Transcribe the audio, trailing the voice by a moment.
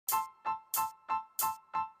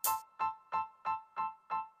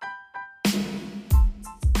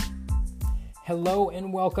Hello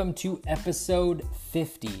and welcome to episode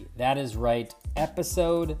 50. That is right,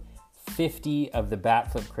 episode 50 of the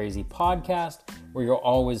Bat Flip Crazy podcast, where you'll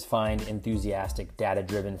always find enthusiastic,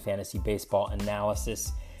 data-driven fantasy baseball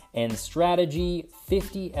analysis and strategy.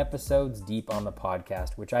 50 episodes deep on the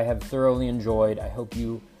podcast, which I have thoroughly enjoyed. I hope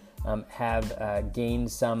you have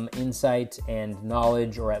gained some insight and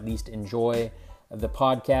knowledge, or at least enjoy the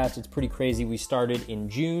podcast. It's pretty crazy. We started in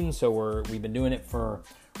June, so I've been doing it for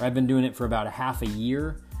about a half a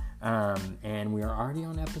year, and we are already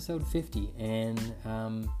on episode 50. And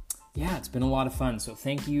it's been a lot of fun. So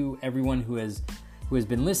thank you everyone who has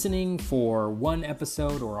been listening for one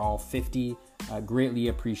episode or all 50. Greatly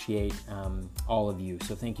appreciate all of you.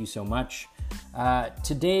 So thank you so much.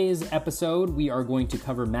 Today's episode, we are going to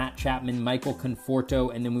cover Matt Chapman, Michael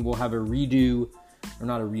Conforto, and then we will have a redo, or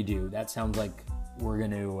not a redo. That sounds like we're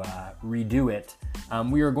going to redo it.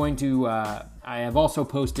 We are going to, I have also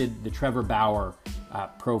posted the Trevor Bauer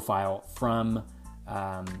profile from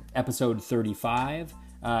episode 35.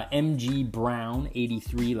 MG Brown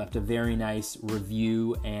 83 left a very nice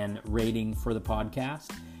review and rating for the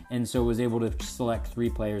podcast, and so was able to select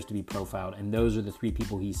 3 players to be profiled, and those are the 3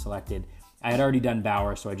 people he selected. I had already done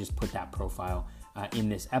Bauer, so I just put that profile in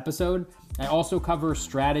this episode. I also cover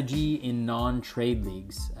strategy in non-trade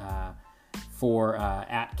leagues for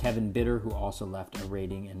at Kevin Bitter, who also left a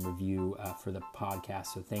rating and review for the podcast.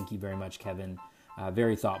 So thank you very much, Kevin.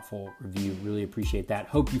 Very thoughtful review. Really appreciate that.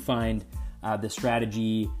 Hope you find the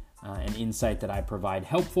strategy and insight that I provide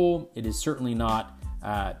helpful. It is certainly not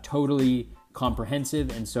totally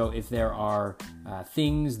comprehensive, and so if there are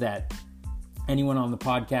things that anyone on the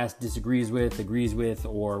podcast disagrees with, agrees with,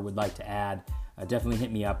 or would like to add, definitely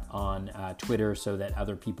hit me up on Twitter so that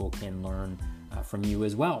other people can learn from you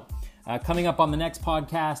as well. Coming up on the next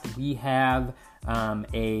podcast, we have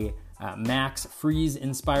a Max Freeze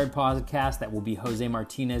inspired podcast that will be Jose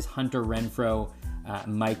Martinez, Hunter Renfroe,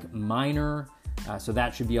 Mike Minor. So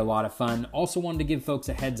that should be a lot of fun. Also wanted to give folks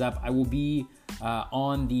a heads up. I will be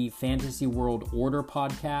on the Fantasy World Order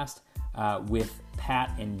podcast with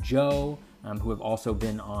Pat and Joe, who have also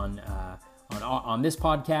been on this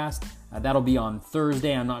podcast. That'll be on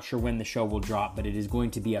Thursday. I'm not sure when the show will drop, but it is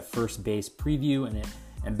going to be a first base preview,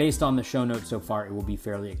 and based on the show notes so far, it will be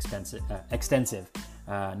fairly extensive.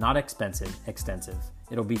 Not expensive, extensive.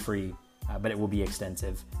 It'll be free, but it will be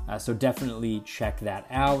extensive. So definitely check that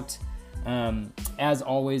out. As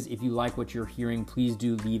always, if you like what you're hearing, please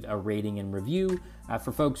do leave a rating and review.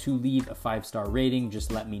 For folks who leave a 5-star rating,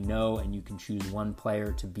 just let me know, and you can choose one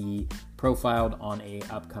player to be profiled on a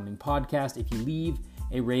upcoming podcast. If you leave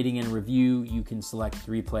a rating and review, you can select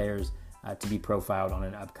 3 players to be profiled on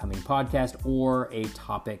an upcoming podcast, or a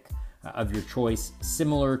topic of your choice,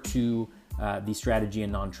 similar to the strategy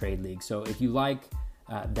and non-trade league. So if you like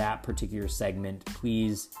that particular segment,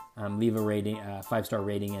 please leave a rating, 5-star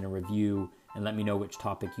rating and a review, and let me know which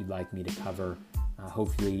topic you'd like me to cover.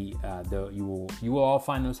 Hopefully, you will all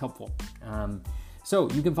find those helpful.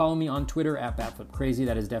 So you can follow me on Twitter at BatFlipCrazy.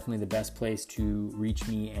 That is definitely the best place to reach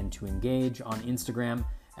me and to engage. On Instagram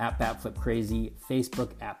at BatFlipCrazy,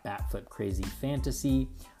 Facebook at BatFlipCrazyFantasy.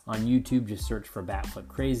 On YouTube, just search for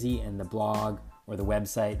BatFlipCrazy, and the blog, or the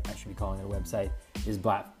website, I should be calling it a website, is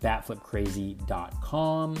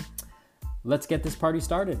batflipcrazy.com. Let's get this party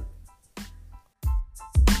started.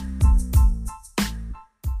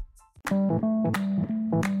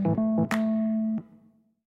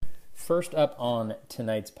 First up on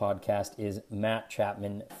tonight's podcast is Matt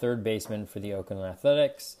Chapman, third baseman for the Oakland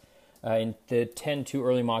Athletics. In the 10-2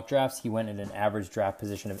 early mock drafts, he went at an average draft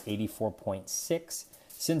position of 84.6.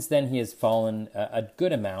 Since then, he has fallen a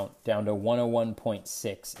good amount, down to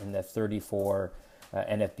 101.6 in the 34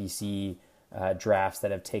 NFBC drafts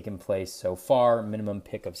that have taken place so far. Minimum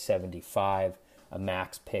pick of 75, a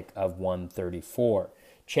max pick of 134.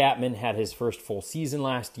 Chapman had his first full season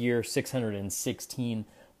last year, 616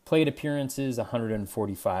 plate appearances,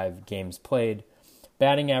 145 games played.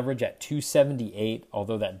 Batting average at 278,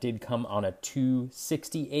 although that did come on a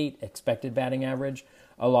 268 expected batting average.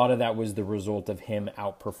 A lot of that was the result of him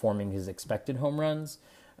outperforming his expected home runs.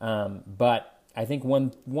 But I think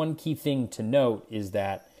one key thing to note is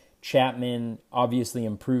that Chapman obviously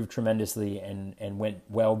improved tremendously and went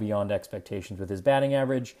well beyond expectations with his batting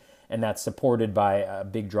average, and that's supported by a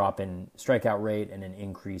big drop in strikeout rate and an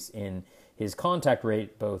increase in his contact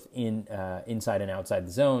rate, both inside and outside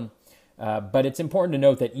the zone. But it's important to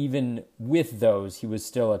note that even with those, he was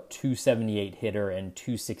still a 278 hitter and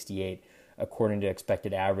 268 according to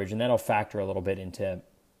expected average, and that'll factor a little bit into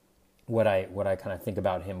what I kind of think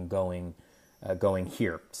about him going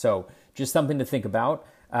here. So just something to think about.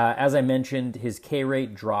 As I mentioned, his K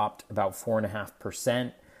rate dropped about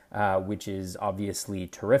 4.5%, which is obviously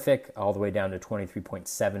terrific, all the way down to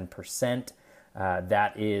 23.7%.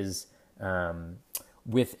 That is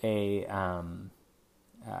with a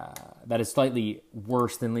that is slightly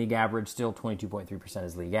worse than league average. Still, 22.3%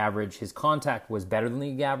 is league average. His contact was better than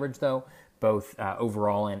league average, though, both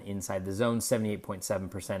overall and inside the zone,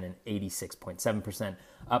 78.7% and 86.7%,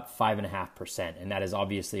 up 5.5%. And that is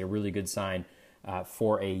obviously a really good sign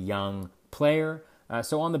for a young player.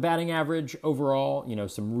 So on the batting average overall,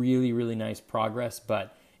 some really, really nice progress,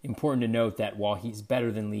 but important to note that while he's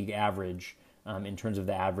better than league average in terms of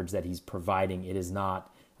the average that he's providing, it is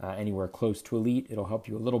not anywhere close to elite. It'll help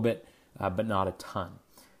you a little bit, but not a ton.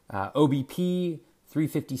 OBP,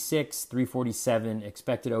 356, 347,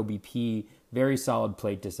 expected OBP, very solid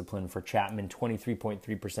plate discipline for Chapman,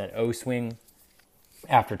 23.3% O swing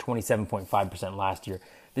after 27.5% last year.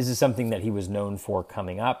 This is something that he was known for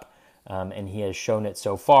coming up, and he has shown it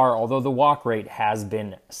so far, although the walk rate has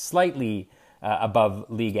been slightly above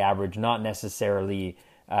league average, not necessarily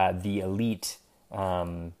the elite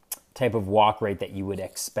type of walk rate that you would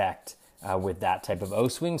expect with that type of O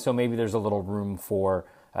swing. So maybe there's a little room for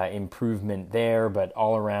improvement there, but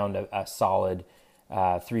all around a solid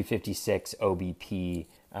 356 OBP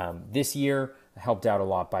this year, helped out a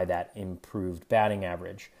lot by that improved batting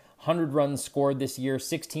average. 100 runs scored this year,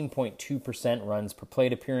 16.2% runs per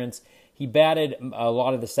plate appearance. He batted a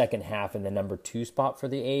lot of the second half in the number 2 spot for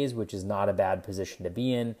the A's, which is not a bad position to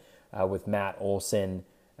be in, with Matt Olson,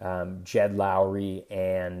 Jed Lowry,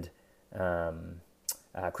 and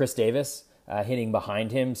Chris Davis hitting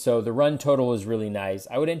behind him. So the run total is really nice.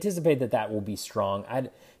 I would anticipate that will be strong.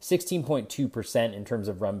 16.2% in terms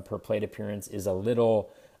of run per plate appearance is a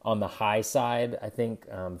little on the high side, I think,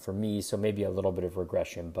 for me. So maybe a little bit of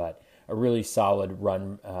regression, but a really solid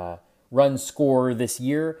run score this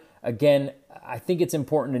year. Again, I think it's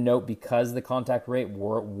important to note, because the contact rate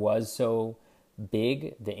was so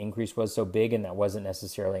big, the increase was so big, and that wasn't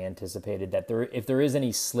necessarily anticipated, that if there is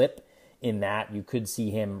any slip in that, you could see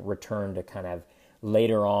him return to kind of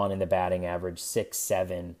later on in the batting average 6,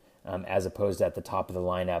 7, as opposed to at the top of the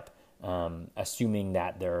lineup, assuming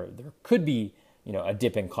that there could be a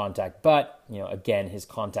dip in contact. But again, his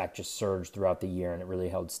contact just surged throughout the year and it really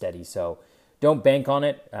held steady. So don't bank on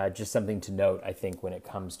it. Just something to note, I think, when it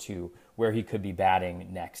comes to where he could be batting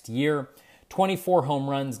next year. 24 home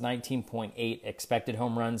runs, 19.8 expected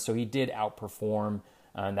home runs. So he did outperform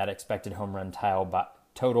that expected home run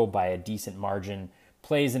total by a decent margin.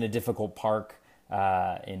 Plays in a difficult park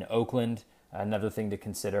in Oakland, another thing to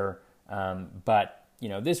consider. But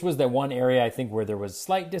this was the one area, I think, where there was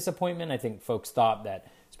slight disappointment. I think folks thought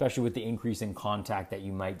that, especially with the increase in contact, that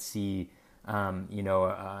you might see,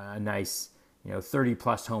 a nice,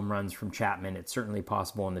 30-plus home runs from Chapman. It's certainly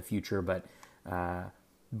possible in the future, but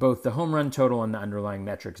both the home run total and the underlying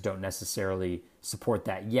metrics don't necessarily support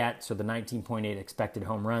that yet. So the 19.8 expected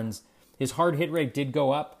home runs. His hard hit rate did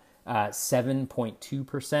go up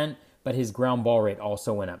 7.2%, but his ground ball rate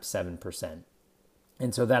also went up 7%.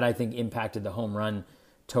 And so that, I think, impacted the home run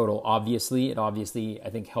total. Obviously, it I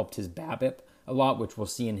think, helped his BABIP a lot, which we'll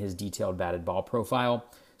see in his detailed batted ball profile.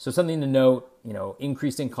 So something to note,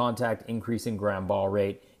 increase in contact, increase in ground ball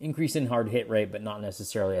rate, increase in hard hit rate, but not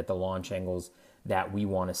necessarily at the launch angles that we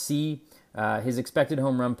want to see. His expected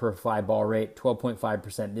home run per fly ball rate,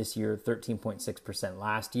 12.5% this year, 13.6%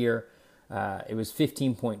 last year. It was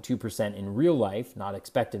 15.2% in real life, not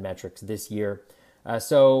expected metrics, this year.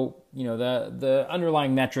 So the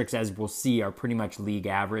underlying metrics, as we'll see, are pretty much league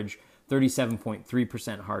average.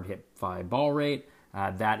 37.3% hard hit fly ball rate.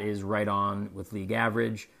 That is right on with league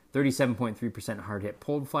average. 37.3% hard hit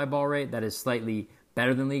pulled fly ball rate. That is slightly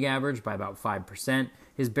better than league average by about 5%.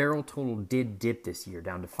 His barrel total did dip this year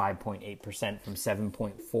down to 5.8% from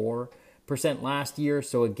 7.4% last year.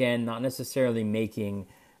 So again, not necessarily making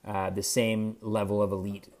the same level of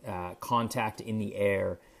elite contact in the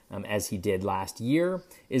air as he did last year.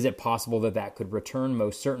 Is it possible that could return?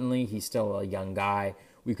 Most certainly. He's still a young guy.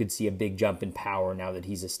 We could see a big jump in power now that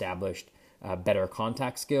he's established better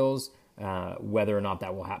contact skills. Whether or not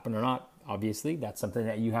that will happen or not, obviously, that's something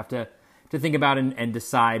that you have to think about and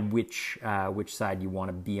decide which side you want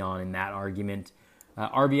to be on in that argument.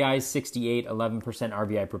 RBI 68, 11%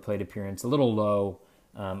 RBI per plate appearance, a little low,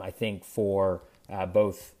 I think, for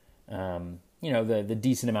both the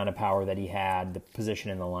decent amount of power that he had, the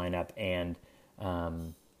position in the lineup, and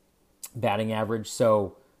batting average.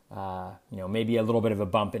 So maybe a little bit of a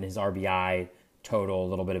bump in his RBI total, a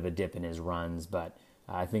little bit of a dip in his runs, but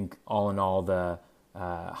I think all in all, the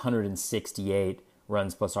 168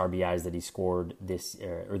 runs plus RBIs that he scored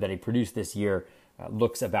or that he produced this year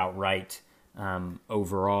looks about right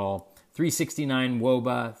overall. 369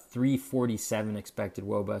 WOBA, 347 expected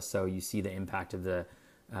WOBA. So you see the impact of the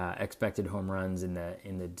expected home runs in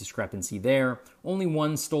the discrepancy there. Only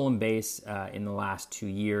one stolen base in the last 2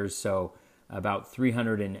 years. So about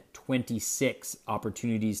 326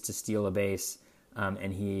 opportunities to steal a base,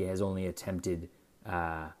 and he has only attempted.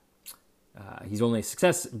 He's only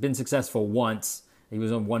been successful once. He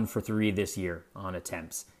was on 1 for 3 this year on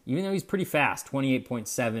attempts, even though he's pretty fast,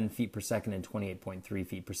 28.7 feet per second and 28.3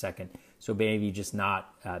 feet per second. So maybe just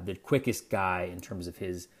not the quickest guy in terms of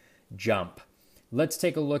his jump. Let's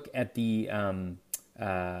take a look at the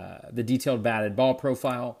detailed batted ball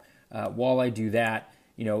profile. While I do that,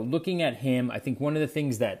 looking at him, I think one of the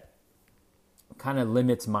things that kind of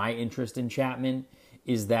limits my interest in Chapman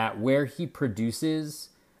is that where he produces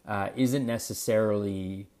isn't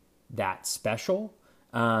necessarily that special.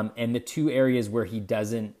 And the two areas where he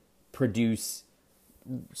doesn't produce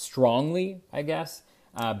strongly, I guess,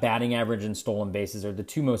 batting average and stolen bases are the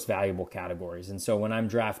two most valuable categories. And so when I'm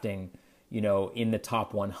drafting, in the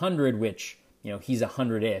top 100, which, he's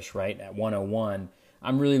 100-ish, right, at 101,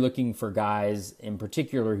 I'm really looking for guys in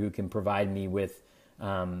particular who can provide me with,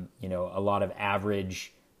 a lot of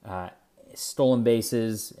average stolen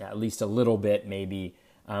bases, at least a little bit maybe,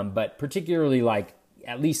 but particularly like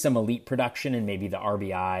at least some elite production and maybe the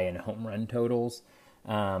RBI and home run totals.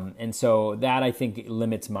 And so that, I think,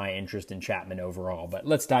 limits my interest in Chapman overall. But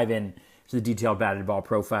let's dive in to the detailed batted ball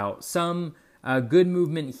profile. Some good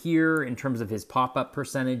movement here in terms of his pop-up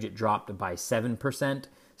percentage. It dropped by 7%.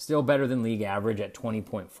 Still better than league average at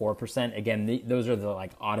 20.4%. Again, those are the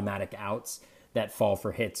automatic outs that fall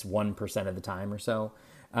for hits 1% of the time or so.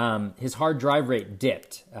 His hard drive rate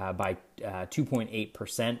dipped by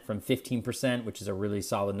 2.8% from 15%, which is a really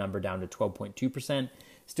solid number, down to 12.2%.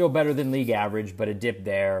 Still better than league average, but a dip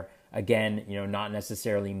there. Again, not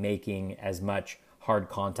necessarily making as much hard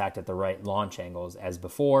contact at the right launch angles as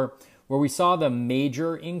before. Where we saw the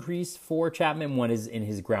major increase for Chapman, one is in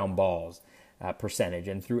his ground balls percentage.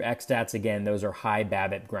 And through XStats, again, those are high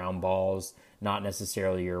BABIP ground balls, not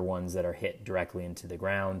necessarily your ones that are hit directly into the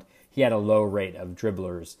ground. He had a low rate of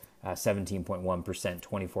dribblers, 17.1%,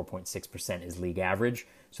 24.6% is league average.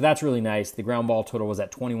 So that's really nice. The ground ball total was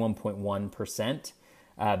at 21.1%.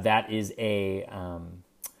 That is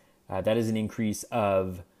an increase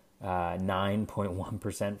of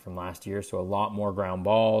 9.1% from last year. So a lot more ground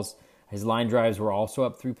balls. His line drives were also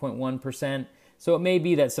up 3.1%. So it may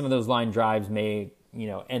be that some of those line drives may,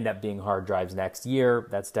 end up being hard drives next year.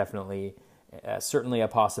 That's definitely, certainly a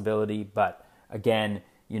possibility. But again,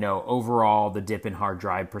 overall, the dip in hard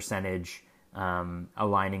drive percentage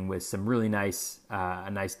aligning with some really nice, a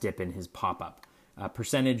nice dip in his pop-up.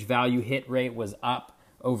 Percentage value hit rate was up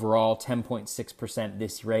overall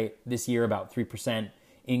 10.6% this year, about 3%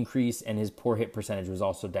 increase, and his poor hit percentage was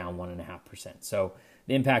also down 1.5%. So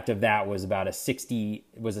the impact of that was about a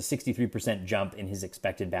 63% jump in his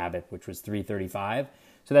expected BABIP, which was 335.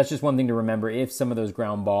 So that's just one thing to remember. If some of those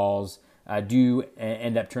ground balls do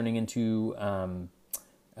end up turning into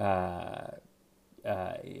back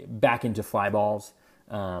into fly balls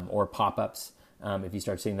or pop-ups, if you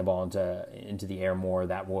start seeing the ball into the air more,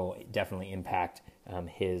 that will definitely impact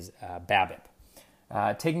his BABIP.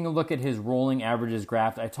 Taking a look at his rolling averages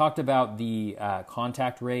graph, I talked about the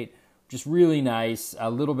contact rate, just really nice, a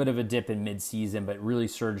little bit of a dip in midseason, but really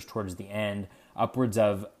surged towards the end, upwards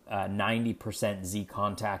of 90% Z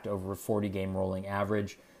contact over a 40-game rolling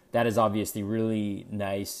average. That is obviously really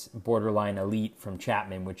nice, borderline elite from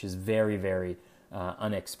Chapman, which is very, very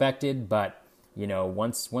unexpected. But,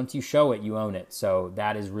 once you show it, you own it. So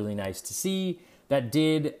that is really nice to see. That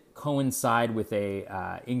did coincide with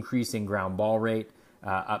a increase in ground ball rate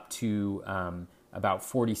up to about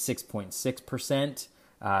 46.6%.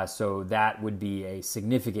 So that would be a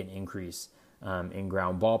significant increase in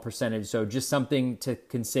ground ball percentage. So just something to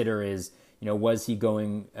consider is, was he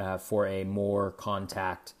going for a more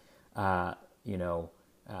contact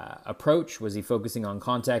approach? Was he focusing on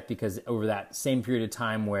contact? Because over that same period of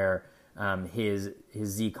time where his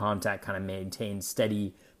Z contact kind of maintained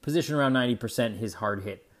steady position around 90%, his hard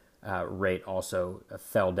hit rate also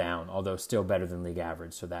fell down, although still better than league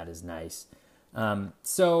average. So that is nice.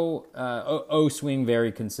 O swing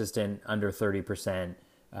very consistent, under 30%,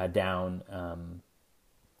 down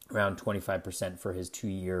around 25% for his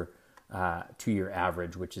two-year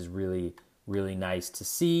average, which is really, really nice to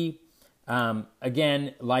see.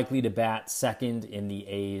 Again, likely to bat second in the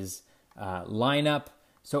A's lineup.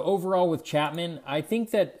 So overall with Chapman, I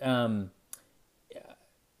think that,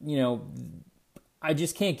 I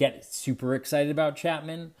just can't get super excited about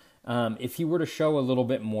Chapman. If he were to show a little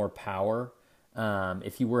bit more power,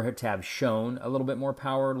 If he were to have shown a little bit more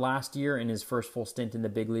power last year in his first full stint in the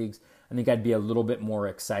big leagues, I think I'd be a little bit more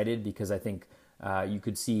excited, because I think you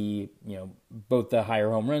could see, both the higher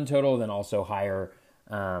home run total, then also higher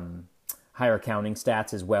counting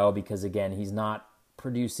stats as well, because again, he's not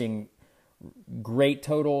producing great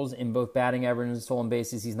totals in both batting average and stolen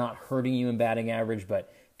bases. He's not hurting you in batting average,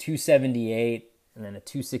 but 278 and then a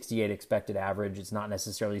 268 expected average. It's not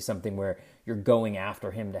necessarily something where you're going after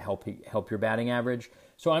him to help your batting average.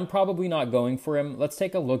 So I'm probably not going for him. Let's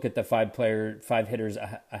take a look at the five hitters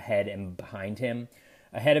ahead and behind him.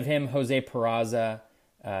 Ahead of him, Jose Peraza,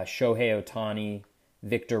 Shohei Ohtani,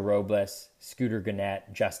 Victor Robles, Scooter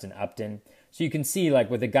Gennett, Justin Upton. So you can see, like,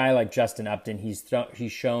 with a guy like Justin Upton, he's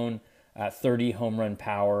shown 30 home run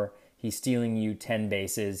power. He's stealing you 10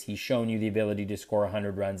 bases. He's shown you the ability to score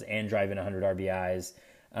 100 runs and drive in 100 RBIs.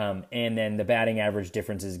 And then the batting average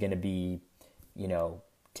difference is going to be,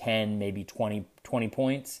 10, maybe 20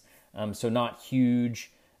 points. So not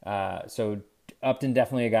huge. So Upton,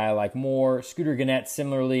 definitely a guy I like more. Scooter Gennett,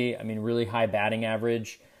 similarly, really high batting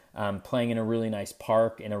average, playing in a really nice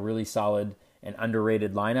park, in a really solid and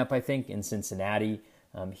underrated lineup, I think, in Cincinnati.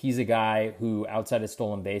 He's a guy who, outside of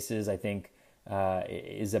stolen bases, I think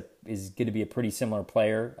is going to be a pretty similar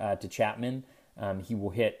player to Chapman. He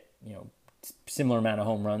will hit, similar amount of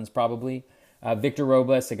home runs probably. Victor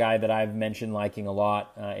Robles, a guy that I've mentioned liking a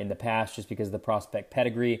lot in the past, just because of the prospect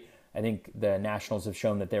pedigree. I think the Nationals have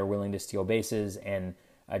shown that they're willing to steal bases, and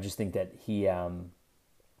I just think that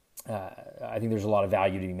I think there's a lot of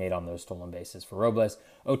value to be made on those stolen bases for Robles.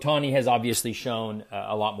 Ohtani has obviously shown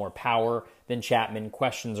a lot more power than Chapman.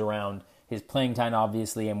 Questions around his playing time,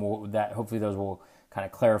 obviously, and hopefully those will kind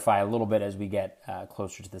of clarify a little bit as we get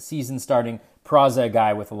closer to the season starting. Peraza, a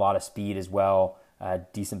guy with a lot of speed as well,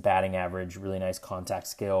 decent batting average, really nice contact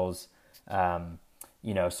skills.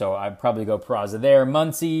 So I'd probably go Peraza there.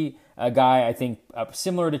 Muncy, a guy I think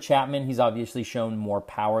similar to Chapman. He's obviously shown more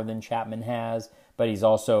power than Chapman has, but there's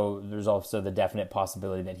also the definite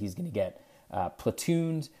possibility that he's going to get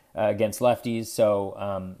platooned against lefties. So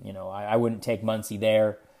I wouldn't take Muncy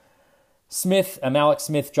there. Smith, Malik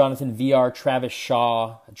Smith, Jonathan VR, Travis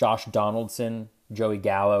Shaw, Josh Donaldson, Joey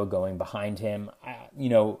Gallo going behind him.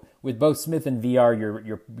 With both Smith and VR,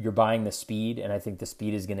 you're buying the speed, and I think the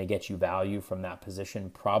speed is going to get you value from that position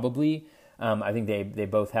probably. I think they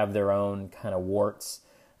both have their own kind of warts,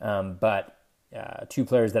 but two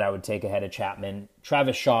players that I would take ahead of Chapman.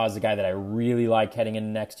 Travis Shaw is the guy that I really like heading into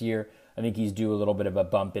next year. I think he's due a little bit of a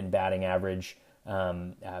bump in batting average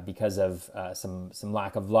because of some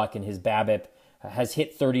lack of luck in his BABIP. Has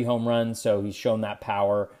hit 30 home runs, so he's shown that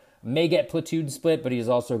power. May get platoon split, but he's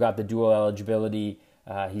also got the dual eligibility.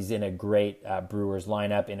 He's in a great Brewers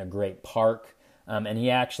lineup, in a great park, and he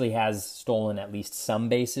actually has stolen at least some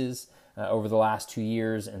bases over the last 2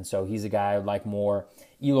 years, and so he's a guy I'd like more.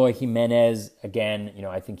 Eloy Jimenez, again,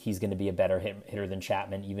 I think he's going to be a better hitter than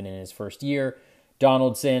Chapman even in his first year.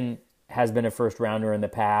 Donaldson has been a first rounder in the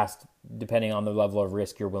past, depending on the level of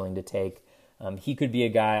risk you're willing to take. He could be a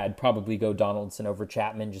guy, I'd probably go Donaldson over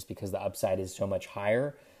Chapman just because the upside is so much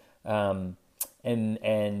higher. And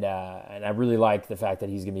I really like the fact that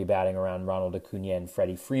he's going to be batting around Ronald Acuna and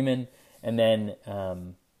Freddie Freeman. And then,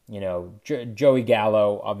 Joey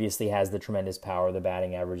Gallo obviously has the tremendous power. The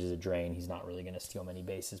batting average is a drain. He's not really going to steal many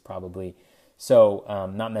bases probably. So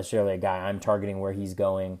not necessarily a guy I'm targeting where he's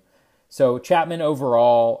going. So Chapman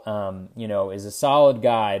overall, is a solid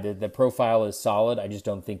guy. The profile is solid. I just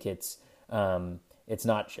don't think it's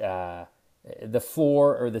not the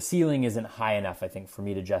floor or the ceiling isn't high enough, I think, for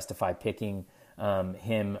me to justify picking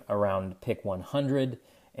him around pick 100,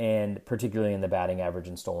 and particularly in the batting average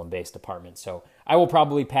and stolen base department. So I will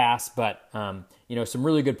probably pass, but some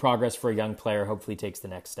really good progress for a young player. Hopefully takes the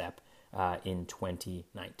next step in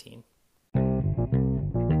 2019.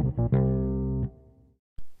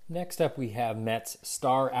 Next up, we have Mets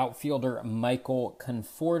star outfielder Michael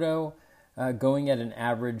Conforto, going at an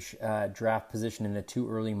average draft position in the two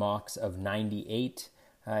early mocks of 98.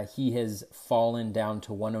 He has fallen down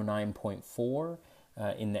to 109.4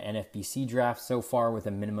 in the NFBC draft so far, with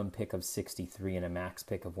a minimum pick of 63 and a max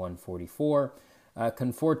pick of 144.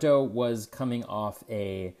 Conforto was coming off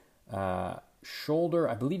a shoulder,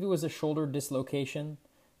 I believe it was a shoulder dislocation.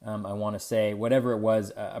 I want to say, whatever it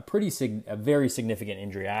was, a very significant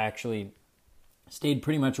injury. I actually stayed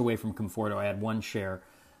pretty much away from Conforto. I had one share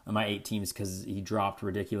on my 8 teams because he dropped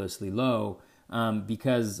ridiculously low,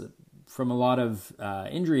 because from a lot of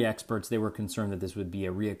injury experts, they were concerned that this would be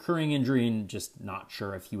a reoccurring injury and just not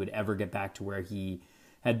sure if he would ever get back to where he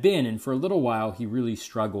had been. And for a little while, he really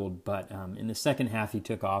struggled, but in the second half, he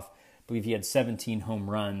took off. I believe he had 17 home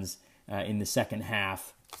runs in the second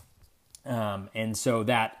half. And so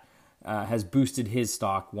that has boosted his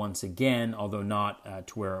stock once again, although not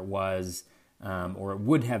to where it was or it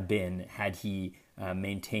would have been had he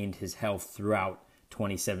maintained his health throughout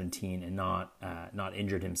 2017 and not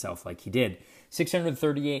injured himself like he did.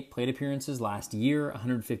 638 plate appearances last year,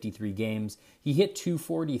 153 games. He hit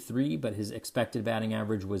 243, but his expected batting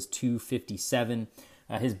average was 257.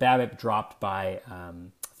 His BABIP dropped by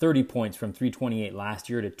 30 points from 328 last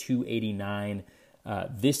year to 289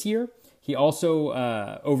 this year. He also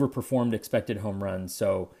overperformed expected home runs,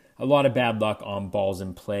 so a lot of bad luck on balls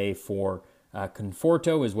in play for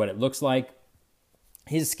Conforto is what it looks like.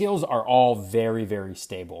 His skills are all very, very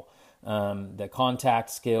stable. The contact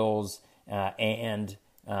skills and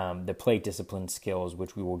the plate discipline skills,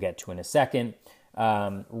 which we will get to in a second.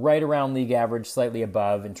 Right around league average, slightly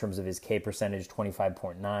above in terms of his K percentage,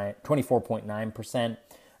 24.9%.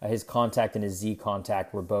 His contact and his Z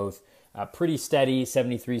contact were both pretty steady,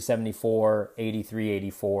 73, 74, 83,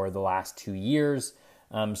 84 the last 2 years.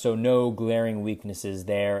 So no glaring weaknesses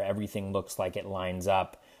there. Everything looks like it lines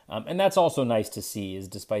up. And that's also nice to see, is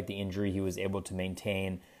despite the injury, he was able to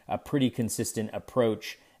maintain a pretty consistent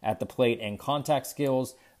approach at the plate and contact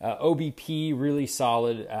skills. OBP, really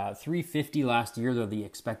solid. 350 last year, though the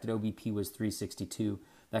expected OBP was 362.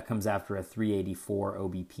 That comes after a 384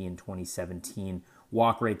 OBP in 2017.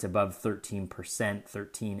 Walk rates above 13%,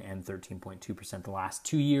 13 and 13.2% the last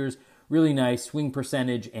 2 years. Really nice. Swing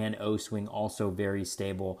percentage and O-swing also very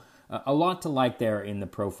stable. A lot to like there in the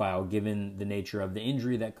profile, given the nature of the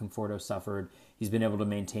injury that Conforto suffered. He's been able to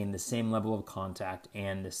maintain the same level of contact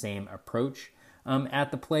and the same approach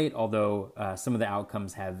at the plate, although some of the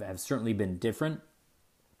outcomes have certainly been different.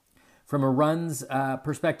 From a runs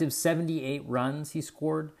perspective, 78 runs he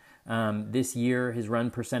scored. This year, his run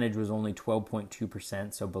percentage was only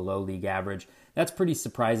 12.2%, so below league average. That's pretty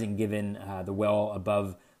surprising given the well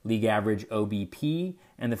above league average OBP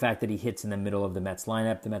and the fact that he hits in the middle of the Mets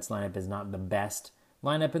lineup. The Mets lineup is not the best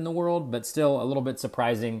lineup in the world, but still a little bit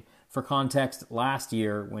surprising. For context, last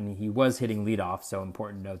year when he was hitting leadoff, so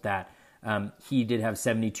important to note that, he did have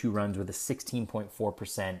 72 runs with a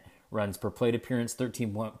 16.4% runs per plate appearance,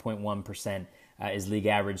 13.1% is league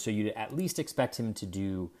average. So you'd at least expect him to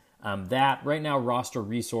do that. Right now, roster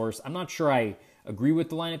resource, I'm not sure I agree with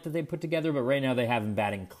the lineup that they put together, but right now they have him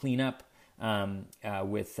batting cleanup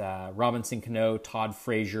with Robinson Cano, Todd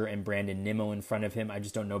Frazier, and Brandon Nimmo in front of him. I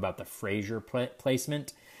just don't know about the Frazier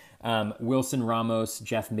placement. Wilson Ramos,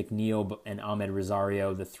 Jeff McNeil, and Ahmed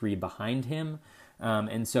Rosario, the three behind him.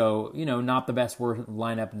 And so, not the best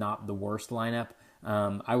lineup, not the worst lineup.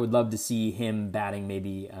 I would love to see him batting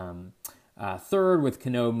maybe third with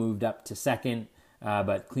Cano moved up to second,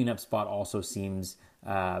 but cleanup spot also seems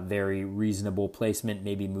very reasonable placement,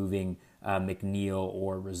 maybe moving McNeil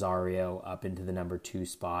or Rosario up into the number 2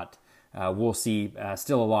 spot. We'll see.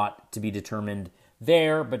 Still a lot to be determined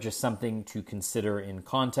there, but just something to consider in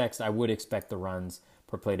context. I would expect the runs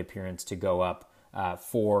per plate appearance to go up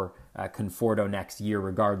for Conforto next year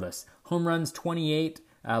regardless. Home runs, 28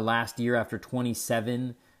 last year after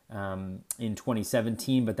 27 in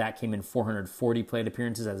 2017, but that came in 440 plate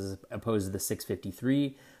appearances as opposed to the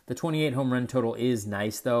 653. The 28 home run total is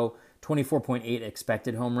nice, though. 24.8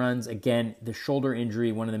 expected home runs. Again, the shoulder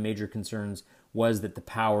injury, one of the major concerns was that the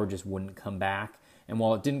power just wouldn't come back. And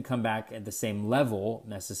while it didn't come back at the same level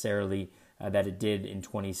necessarily that it did in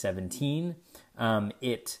 2017,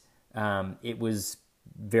 it was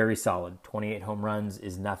very solid. 28 home runs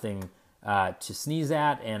is nothing to sneeze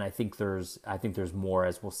at, and I think there's more,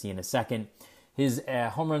 as we'll see in a second. His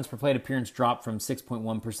home runs per plate appearance dropped from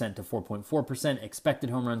 6.1% to 4.4%. Expected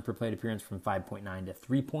home runs per plate appearance from 5.9 to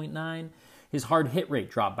 3.9. His hard hit rate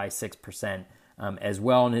dropped by 6% as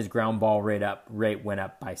well, and his ground ball rate went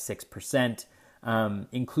up by 6%,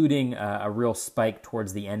 including a real spike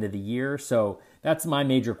towards the end of the year. So that's my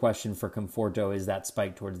major question for Conforto, is that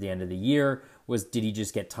spike towards the end of the year. Did he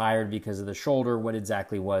just get tired because of the shoulder? What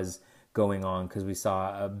exactly was going on? Because we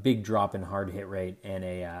saw a big drop in hard hit rate and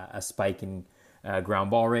a spike in ground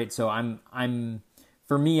ball rate. So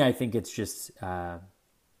for me, I think it's just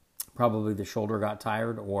probably the shoulder got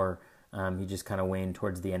tired, or he just kind of waned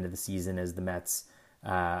towards the end of the season as the Mets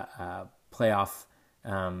playoff.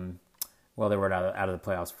 They were out of the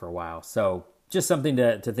playoffs for a while. So just something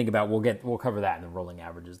to think about. We'll cover that in the rolling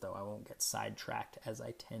averages, though. I won't get sidetracked as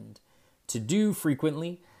I tend to do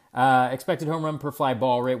frequently. Expected home run per fly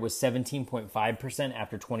ball rate was 17.5%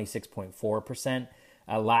 after 26.4%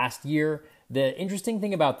 last year. The interesting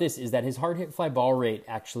thing about this is that his hard hit fly ball rate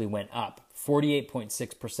actually went up,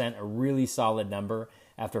 48.6%, a really solid number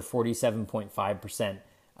after 47.5%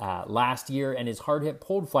 last year, and his hard hit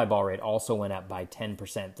pulled fly ball rate also went up by 10%,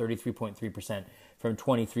 33.3% from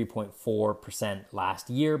 23.4% last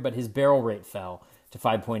year, but his barrel rate fell to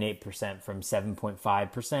 5.8% from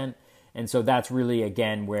 7.5%. And so that's really,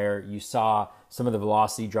 again, where you saw some of the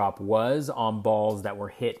velocity drop was on balls that were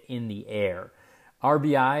hit in the air.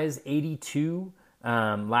 RBIs, 82.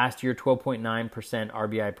 Last year, 12.9%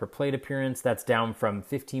 RBI per plate appearance. That's down from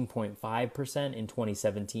 15.5% in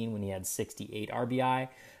 2017 when he had 68 RBI.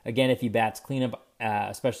 Again, if he bats cleanup,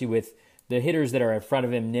 especially with the hitters that are in front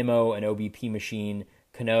of him, Nimmo, an OBP machine,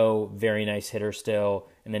 Cano, very nice hitter still,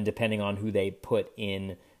 and then depending on who they put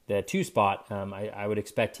in the 2 spot, I would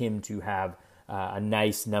expect him to have a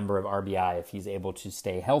nice number of RBI if he's able to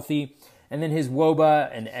stay healthy. And then his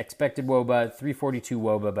WOBA, an expected WOBA, 342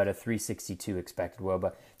 WOBA, but a 362 expected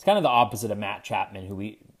WOBA. It's kind of the opposite of Matt Chapman, who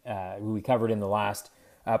we covered in the last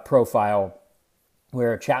profile,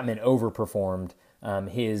 where Chapman overperformed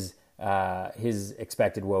his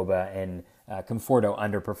expected WOBA and Conforto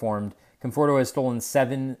underperformed. Conforto has stolen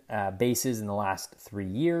 7 bases in the last 3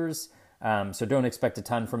 years, so don't expect a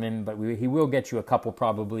ton from him, but he will get you a couple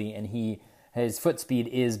probably, and his foot speed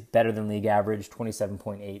is better than league average,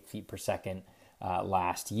 27.8 feet per second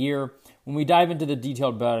last year. When we dive into the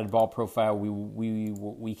detailed batted ball profile,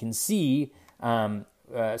 we can see some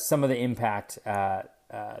of the impact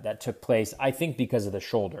that took place, I think, because of the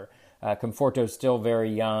shoulder. Conforto is still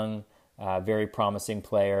very young, very promising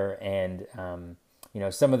player, and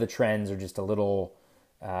some of the trends are just a little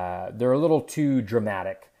too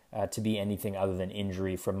dramatic to be anything other than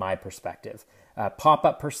injury from my perspective.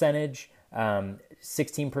 Pop-up percentage,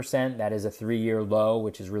 16%, that is a 3-year low,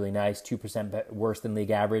 which is really nice, 2% worse than league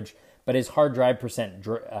average. But his hard drive percent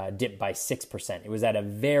dipped by 6%. It was at a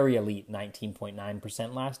very elite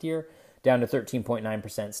 19.9% last year, down to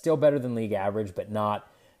 13.9%. Still better than league average, but not,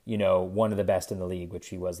 one of the best in the league, which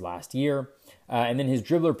he was last year. And then his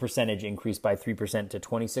dribbler percentage increased by 3% to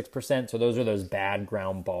 26%. So those are those bad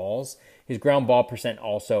ground balls. His ground ball percent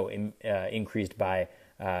also increased by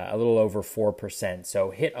a little over 4%.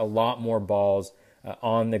 So hit a lot more balls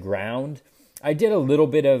on the ground. I did a little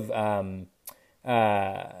bit of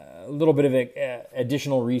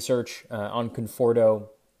additional research on Conforto,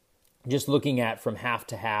 just looking at from half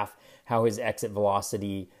to half how his exit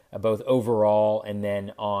velocity, both overall and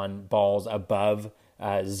then on balls above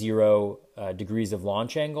 0 degrees of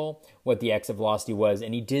launch angle, what the exit velocity was.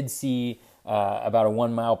 And he did see about a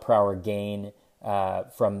 1 mile per hour gain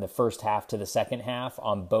from the first half to the second half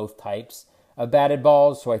on both types of batted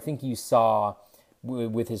balls. So I think you saw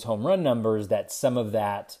with his home run numbers that some of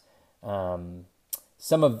that,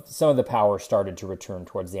 some of the power started to return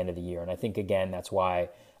towards the end of the year. And I think, again, that's why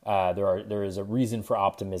there is a reason for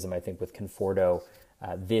optimism, I think, with Conforto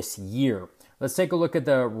this year. Let's take a look at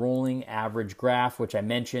the rolling average graph, which I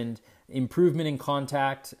mentioned. Improvement in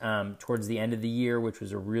contact towards the end of the year, which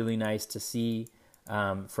was really nice to see.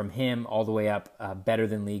 From him all the way up better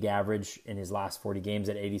than league average in his last 40 games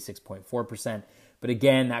at 86.4%. But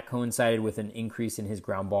again, that coincided with an increase in his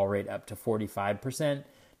ground ball rate up to 45%.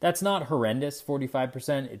 That's not horrendous,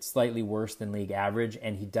 45%. It's slightly worse than league average,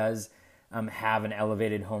 and he does have an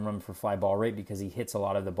elevated home run per fly ball rate because he hits a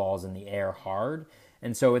lot of the balls in the air hard.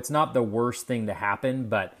 And so it's not the worst thing to happen,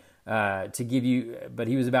 but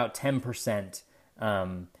he was about 10%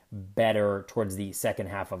 better towards the second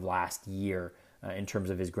half of last year. In terms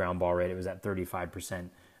of his ground ball rate, it was at 35%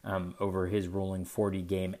 over his rolling 40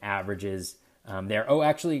 game averages there. Oh,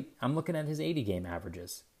 actually, I'm looking at his 80 game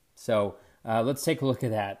averages. So let's take a look at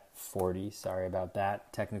that 40. Sorry about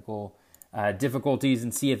that. Technical difficulties,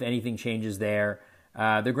 and see if anything changes there.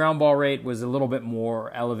 The ground ball rate was a little bit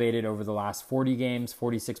more elevated over the last 40 games,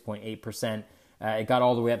 46.8%. It got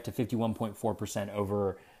all the way up to 51.4%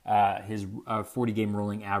 over his 40 game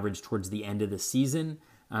rolling average towards the end of the season.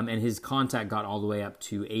 And his contact got all the way up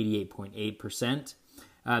to 88.8%.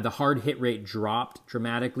 The hard hit rate dropped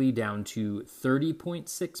dramatically down to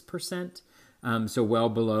 30.6%, so well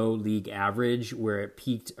below league average, where it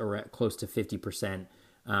peaked close to 50%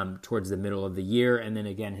 towards the middle of the year. And then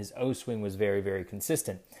again, his O-swing was very, very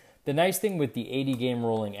consistent. The nice thing with the 80-game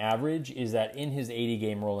rolling average is that in his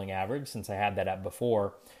 80-game rolling average, since I had that up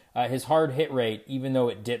before, his hard hit rate, even though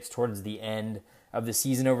it dips towards the end of the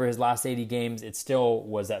season over his last 80 games, it still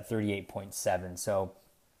was at 38.7, so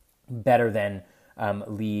better than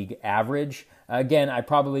league average. Again, I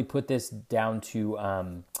probably put this down to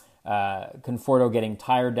Conforto getting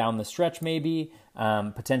tired down the stretch maybe,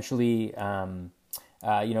 potentially.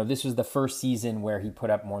 This was the first season where he put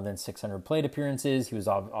up more than 600 plate appearances. He was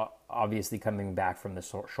obviously coming back from the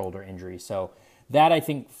shoulder injury. So that, I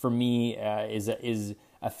think, for me, is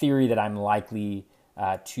a theory that I'm likely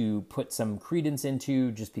to put some credence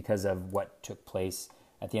into just because of what took place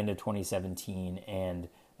at the end of 2017 and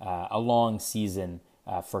a long season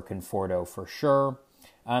for Conforto for sure.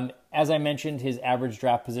 As I mentioned, his average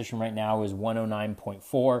draft position right now is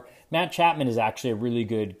 109.4. Matt Chapman is actually a really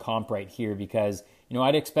good comp right here because,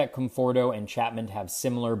 I'd expect Conforto and Chapman to have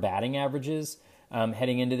similar batting averages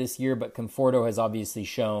heading into this year, but Conforto has obviously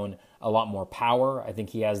shown a lot more power. I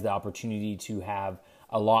think he has the opportunity to have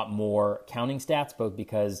a lot more counting stats, both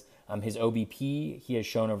because his OBP, he has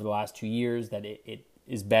shown over the last 2 years that it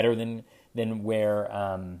is better than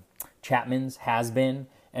where Chapman's has been.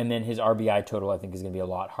 And then his RBI total, I think, is going to be a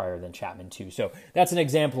lot higher than Chapman, too. So that's an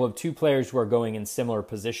example of two players who are going in similar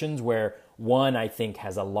positions where one, I think,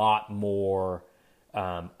 has a lot more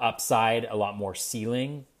upside, a lot more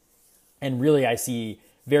ceiling. And really, I see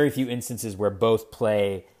very few instances where both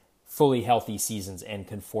play fully healthy seasons and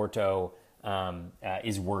Conforto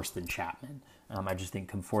is worse than Chapman. I just think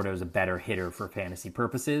Conforto is a better hitter for fantasy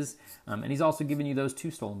purposes. And he's also given you those 2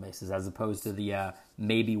 stolen bases as opposed to the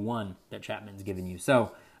maybe 1 that Chapman's given you.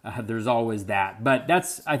 So there's always that. But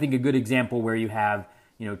that's, I think, a good example where you have,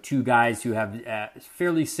 2 guys who have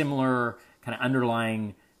fairly similar kind of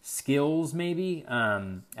underlying skills maybe,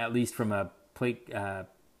 at least from a plate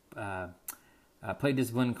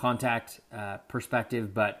discipline contact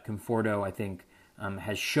perspective. But Conforto, I think,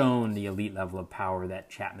 has shown the elite level of power that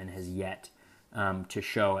Chapman has yet to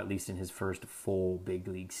show, at least in his first full big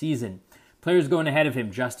league season. Players going ahead of him: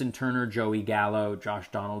 Justin Turner, Joey Gallo, Josh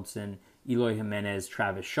Donaldson, Eloy Jimenez,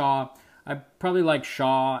 Travis Shaw. I probably like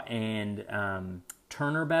Shaw and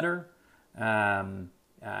Turner better, and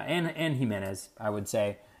Jimenez, I would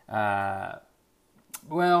say. I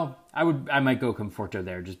might go Conforto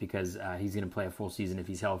there just because he's going to play a full season if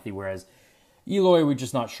he's healthy, whereas Eloy, we're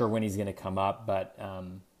just not sure when he's going to come up, but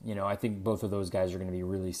I think both of those guys are going to be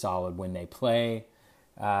really solid when they play.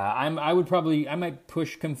 I might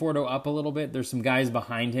push Conforto up a little bit. There's some guys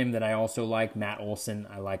behind him that I also like. Matt Olson,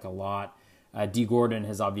 I like a lot. D. Gordon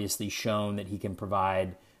has obviously shown that he can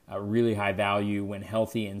provide really high value when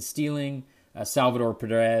healthy and stealing. Salvador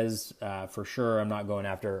Perez, for sure. I'm not going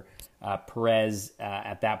after Perez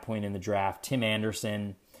at that point in the draft. Tim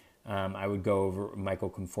Anderson, I would go over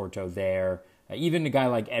Michael Conforto there. Even a guy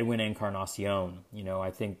like Edwin Encarnacion.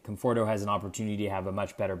 I think Conforto has an opportunity to have a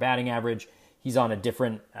much better batting average. He's on a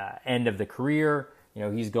different end of the career.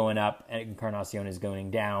 He's going up, Encarnacion is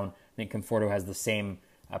going down. I think Conforto has the same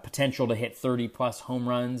potential to hit 30-plus home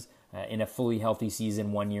runs in a fully healthy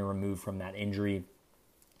season, 1 year removed from that injury.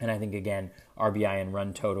 And I think, again, RBI and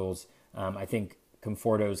run totals, I think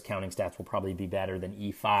Conforto's counting stats will probably be better than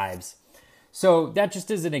E5's. So that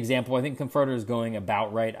just is an example. I think Conforto is going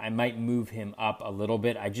about right. I might move him up a little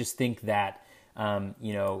bit. I just think that,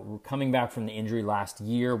 coming back from the injury last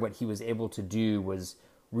year, what he was able to do was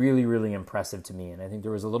really, really impressive to me. And I think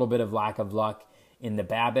there was a little bit of lack of luck in the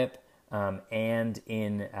BABIP and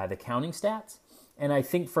in the counting stats. And I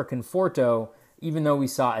think for Conforto, even though we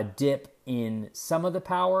saw a dip in some of the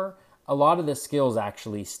power, a lot of the skills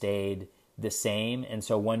actually stayed the same. And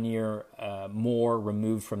so 1 year more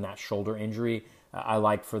removed from that shoulder injury, I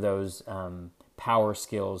like for those power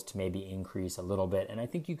skills to maybe increase a little bit. And I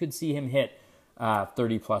think you could see him hit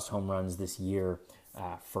 30-plus home runs this year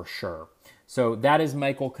for sure. So that is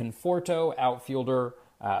Michael Conforto, outfielder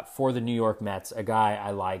for the New York Mets, a guy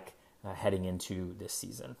I like heading into this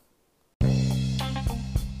season.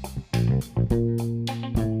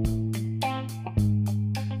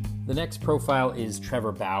 The next profile is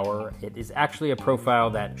Trevor Bauer. It is actually a profile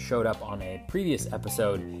that showed up on a previous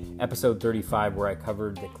episode 35, where I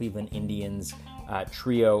covered the Cleveland Indians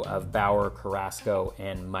trio of Bauer, Carrasco,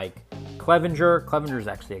 and Mike Clevinger. Clevinger is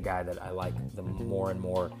actually a guy that I like the more and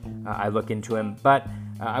more I look into him. But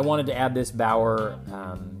I wanted to add this Bauer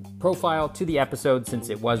profile to the episode since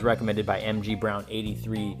it was recommended by MG Brown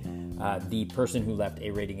 83, the person who left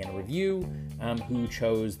a rating and a review, who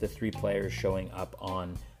chose the 3 players showing up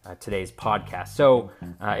on today's podcast. So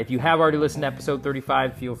if you have already listened to episode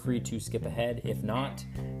 35, feel free to skip ahead. If not,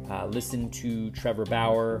 listen to Trevor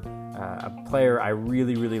Bauer, a player I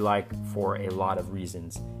really, really like for a lot of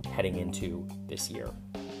reasons heading into this year.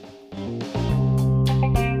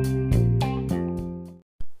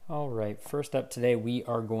 All right, first up today, we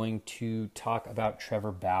are going to talk about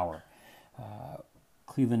Trevor Bauer.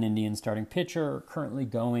 Cleveland Indians starting pitcher, currently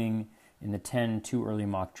going in the 10 too early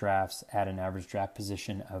mock drafts at an average draft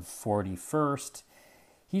position of 41st.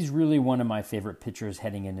 He's really one of my favorite pitchers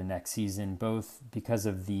heading into next season, both because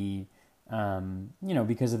of the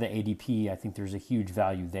because of the ADP. I think there's a huge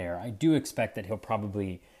value there. I do expect that he'll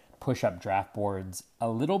probably push up draft boards a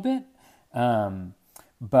little bit,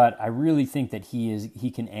 but I really think that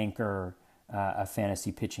he can anchor a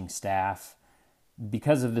fantasy pitching staff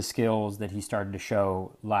because of the skills that he started to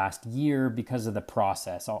show last year, because of the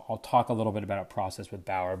process. I'll talk a little bit about a process with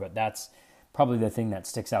Bauer, but that's probably the thing that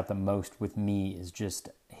sticks out the most with me is just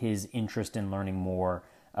his interest in learning more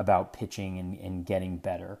about pitching and getting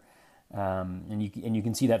better. And you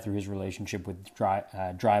can see that through his relationship with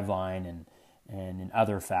Driveline and in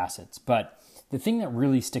other facets. But the thing that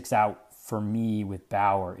really sticks out for me with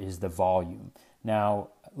Bauer is the volume. Now,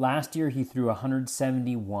 last year he threw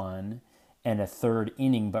 171 and a third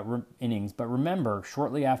innings, but remember,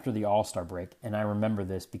 shortly after the All-Star break, and I remember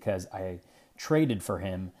this because I traded for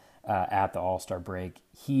him at the All-Star break,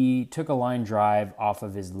 he took a line drive off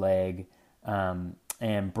of his leg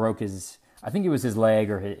and broke I think it was his leg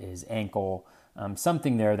or his ankle,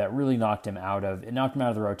 something there that really knocked him out of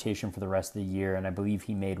the rotation for the rest of the year, and I believe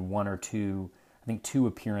he made two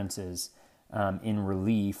appearances in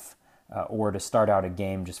relief or to start out a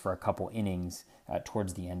game just for a couple innings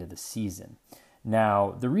towards the end of the season.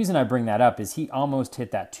 Now, the reason I bring that up is he almost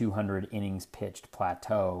hit that 200 innings pitched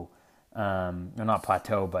plateau, not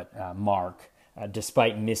plateau, but mark,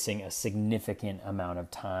 despite missing a significant amount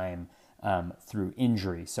of time through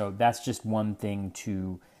injury. So that's just one thing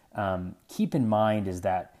to keep in mind, is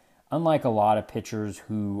that unlike a lot of pitchers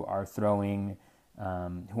who are throwing,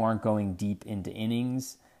 who aren't going deep into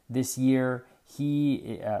innings this year,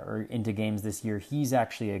 or into games this year, he's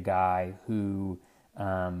actually a guy who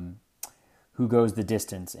goes the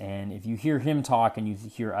distance. And if you hear him talk and you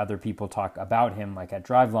hear other people talk about him, like at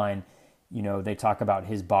Driveline, they talk about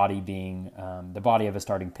his body being the body of a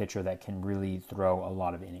starting pitcher that can really throw a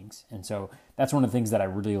lot of innings. And so that's one of the things that I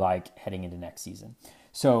really like heading into next season.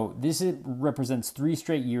 So this represents 3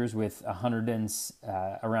 straight years with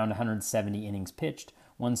around 170 innings pitched,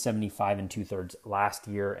 175 and 2/3 last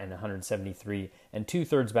year, and 173 and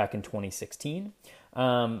 2/3 back in 2016.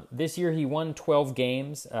 This year he won 12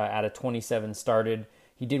 games out of 27 started.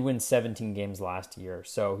 He did win 17 games last year.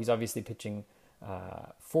 So he's obviously pitching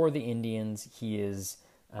for the Indians. He is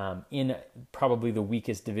in probably the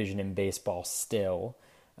weakest division in baseball still.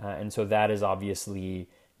 And so that is obviously,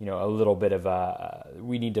 a little bit of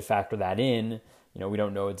we need to factor that in. We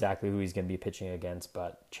don't know exactly who he's going to be pitching against,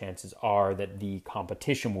 but chances are that the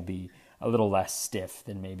competition will be a little less stiff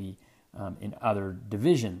than maybe in other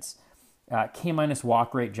divisions. K-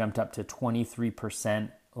 walk rate jumped up to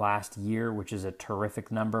 23% last year, which is a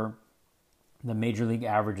terrific number. The major league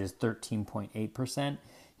average is 13.8%.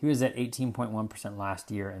 He was at 18.1%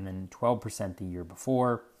 last year and then 12% the year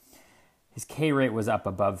before. His K rate was up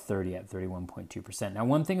above 30 at 31.2%. Now,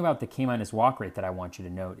 one thing about the K- walk rate that I want you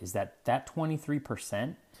to note is that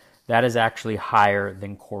 23%, that is actually higher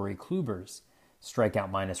than Corey Kluber's strikeout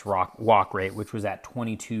minus walk rate, which was at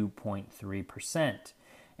 22.3%.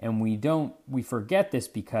 And we forget this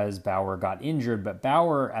because Bauer got injured, but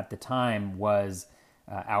Bauer at the time was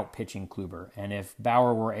out pitching Kluber. And if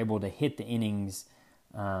Bauer were able to hit the innings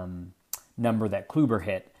number that Kluber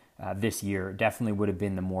hit this year, definitely would have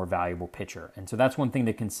been the more valuable pitcher. And so that's one thing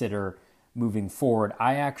to consider moving forward.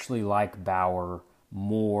 I actually like Bauer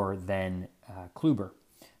more than Kluber.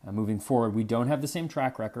 Moving forward, we don't have the same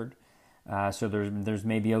track record, so there's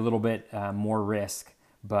maybe a little bit more risk,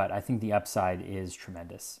 but I think the upside is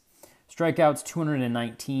tremendous. Strikeouts,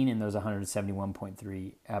 219 in those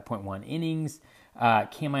 171.1 innings.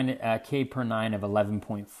 K per 9 of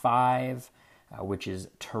 11.5, which is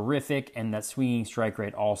terrific, and that swinging strike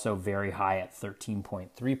rate also very high at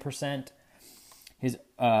 13.3%. His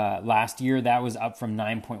last year, that was up from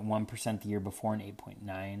 9.1% the year before and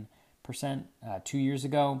 8.9% 2 years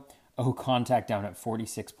ago. Contact down at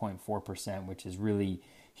 46.4%, which is really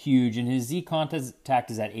huge. And his Z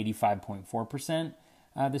contact is at 85.4%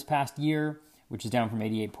 this past year, which is down from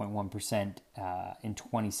 88.1% in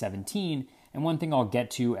 2017. And one thing I'll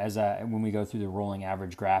get to when we go through the rolling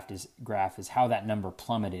average graph is how that number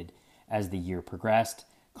plummeted as the year progressed.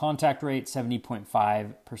 Contact rate,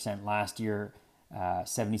 70.5% last year,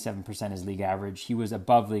 77% is league average. He was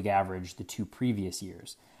above league average the 2 previous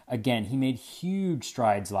years. Again, he made huge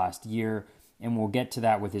strides last year, and we'll get to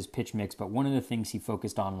that with his pitch mix, but one of the things he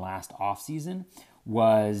focused on last offseason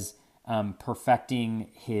was perfecting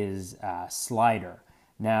his slider.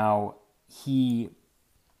 Now, he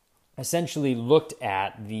essentially looked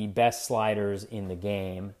at the best sliders in the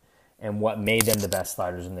game and what made them the best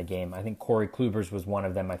sliders in the game. I think Corey Kluber's was one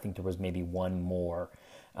of them. I think there was maybe one more.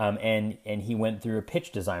 And he went through a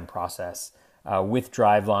pitch design process with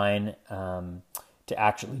Driveline to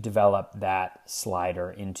actually develop that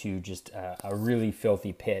slider into just a really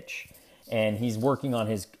filthy pitch. And he's working on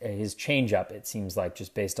his changeup, it seems like,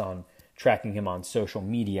 just based on tracking him on social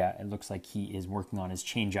media, it looks like he is working on his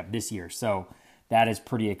changeup this year. So that is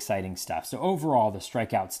pretty exciting stuff. So overall, the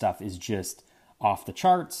strikeout stuff is just off the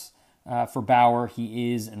charts for Bauer.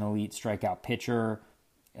 He is an elite strikeout pitcher,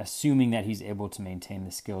 assuming that he's able to maintain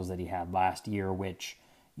the skills that he had last year, which,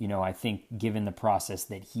 I think given the process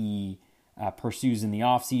that he pursues in the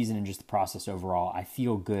offseason and just the process overall, I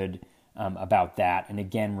feel good about that. And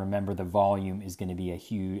again, remember, the volume is going to be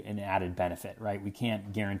an added benefit, right? We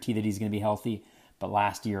can't guarantee that he's going to be healthy, but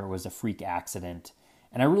last year it was a freak accident.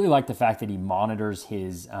 And I really like the fact that he monitors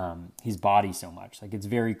his body so much. Like, it's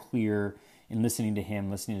very clear in listening to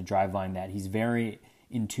him, listening to Driveline, that he's very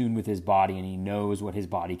in tune with his body and he knows what his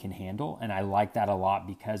body can handle. And I like that a lot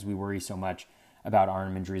because we worry so much about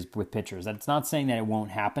arm injuries with pitchers. That's not saying that it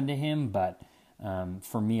won't happen to him, but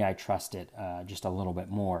for me, I trust it just a little bit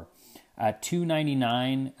more.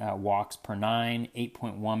 299 walks per 9,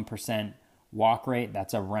 8.1% walk rate.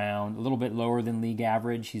 That's around a little bit lower than league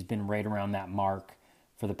average. He's been right around that mark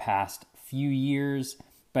for the past few years,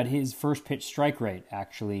 but his first pitch strike rate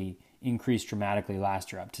actually increased dramatically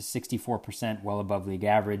last year, up to 64%, well above league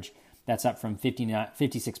average. That's up from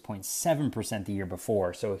 56.7% the year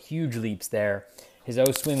before, so huge leaps there. His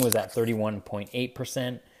O-swing was at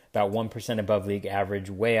 31.8%, about 1% above league average,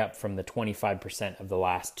 way up from the 25% of the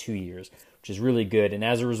last 2 years, which is really good. And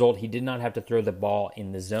as a result, he did not have to throw the ball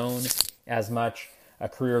in the zone as much, a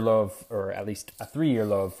career low of, or at least a 3-year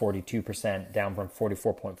low of 42%, down from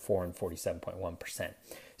 44.4 and 47.1%.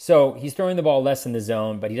 So he's throwing the ball less in the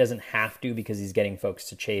zone, but he doesn't have to because he's getting folks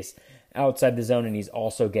to chase outside the zone, and he's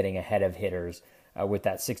also getting ahead of hitters with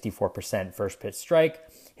that 64% first pitch strike.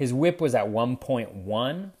 His whip was at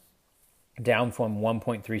 1.1, down from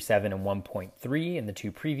 1.37 and 1.3 in the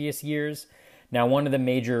 2 previous years. Now, one of the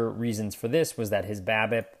major reasons for this was that his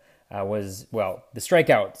BABIP the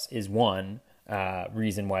strikeouts is one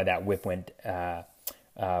reason why that whip went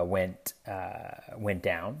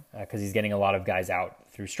down, because he's getting a lot of guys out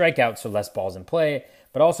through strikeouts, so less balls in play.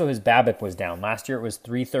 But also his BABIP was down. Last year it was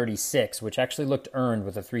 336, which actually looked earned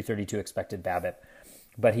with a 332 expected BABIP.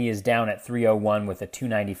 But he is down at 301 with a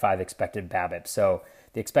 295 expected BABIP. So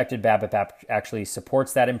the expected BABIP actually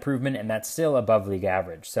supports that improvement, and that's still above league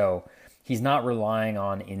average. So he's not relying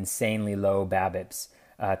on insanely low BABIPs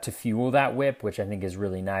to fuel that whip, which I think is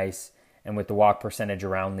really nice. And with the walk percentage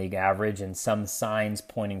around league average and some signs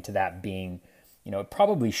pointing to that being, it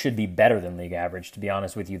probably should be better than league average, to be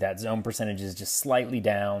honest with you. That zone percentage is just slightly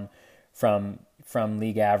down from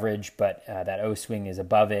league average, but that O-swing is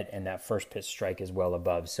above it, and that first pitch strike is well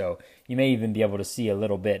above. So you may even be able to see a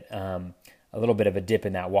little bit of a dip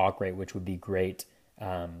in that walk rate, which would be great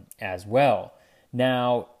as well.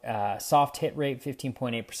 Now, soft hit rate,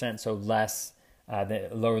 15.8%, so less,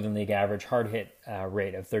 lower than league average. Hard hit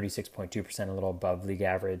rate of 36.2%, a little above league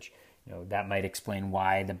average. That might explain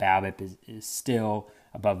why the BABIP is still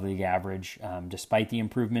above league average despite the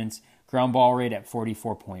improvements. Ground ball rate at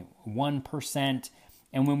 44.1%.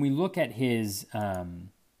 And when we look at his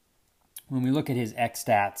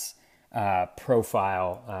xStats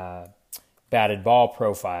profile, batted ball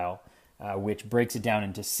profile, which breaks it down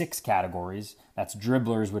into 6 categories. That's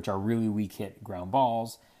dribblers, which are really weak hit ground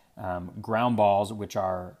balls, ground balls, which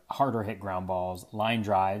are harder hit ground balls, line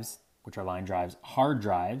drives, which are line drives, hard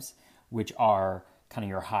drives, which are kind of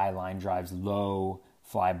your high line drives, low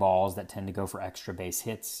fly balls that tend to go for extra base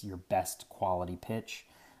hits, your best quality pitch,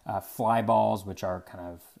 fly balls, which are kind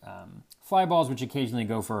of fly balls, which occasionally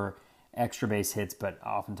go for extra base hits, but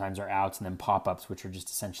oftentimes are outs, and then pop-ups, which are just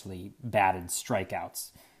essentially batted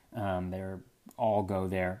strikeouts. They're all go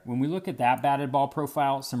there. When we look at that batted ball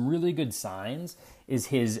profile, some really good signs is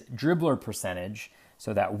his dribbler percentage.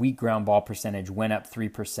 So that weak ground ball percentage went up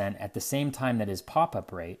 3% at the same time that his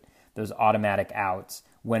pop-up rate, those automatic outs,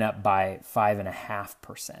 went up by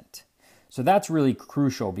 5.5%. So that's really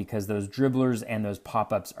crucial because those dribblers and those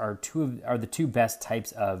pop-ups are the two best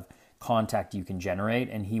types of contact you can generate,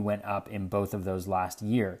 and he went up in both of those last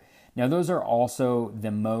year. Now, those are also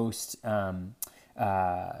the most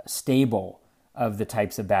stable of the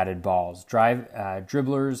types of batted balls.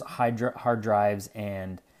 Dribblers, hard drives,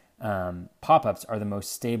 and pop-ups are the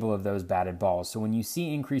most stable of those batted balls. So when you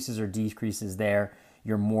see increases or decreases there,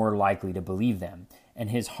 you're more likely to believe them. And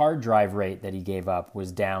his hard drive rate that he gave up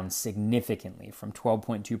was down significantly from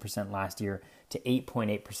 12.2% last year to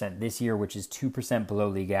 8.8% this year, which is 2% below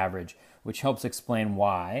league average, which helps explain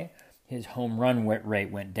why his home run rate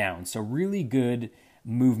went down. So really good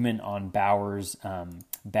movement on Bauer's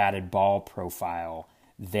batted ball profile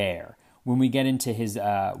there. When we get into his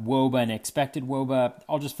WOBA and expected WOBA,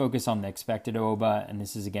 I'll just focus on the expected WOBA, and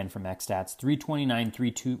this is again from xStats, 329,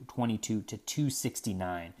 322 to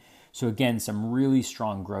 269. So again, some really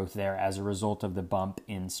strong growth there as a result of the bump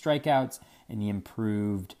in strikeouts and the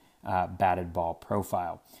improved batted ball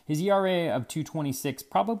profile. His ERA of 2.26,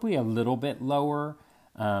 probably a little bit lower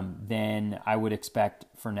than I would expect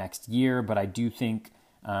for next year, but I do think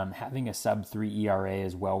having a sub-3 ERA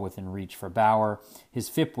is well within reach for Bauer. His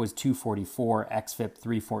FIP was 2.44, xFIP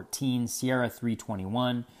 3.14, SIERA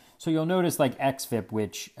 3.21. So you'll notice like xFIP,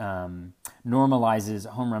 which normalizes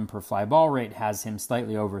home run per fly ball rate, has him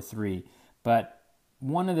slightly over 3. But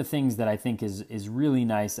one of the things that I think is really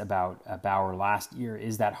nice about Bauer last year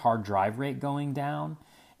is that hard drive rate going down.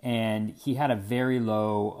 And he had a very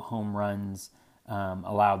low home runs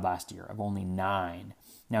allowed last year of only 9.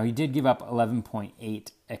 Now, he did give up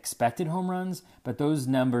 11.8 expected home runs, but those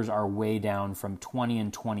numbers are way down from 20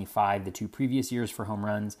 and 25 the 2 previous years for home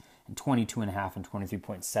runs, and 22.5 and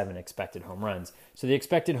 23.7 expected home runs. So the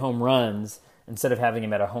expected home runs, instead of having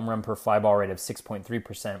him at a home run per fly ball rate of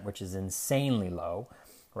 6.3%, which is insanely low,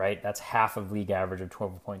 right? That's half of league average of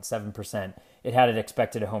 12.7%. It had an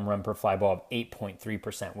expected home run per fly ball of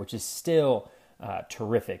 8.3%, which is still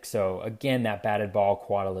terrific. So again, that batted ball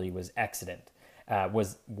quality was excellent.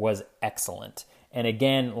 Was excellent. And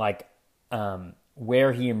again,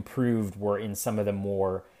 where he improved were in some of the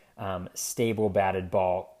more stable batted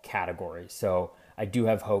ball categories. So I do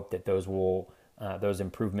have hope that those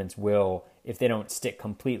improvements will, if they don't stick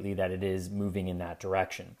completely, that it is moving in that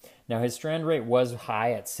direction. Now, his strand rate was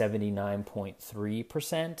high at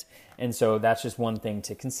 79.3%, and so that's just one thing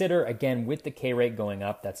to consider. Again, with the K rate going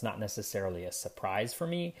up, that's not necessarily a surprise for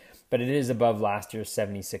me, but it is above last year's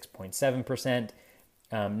 76.7%.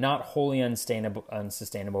 Not wholly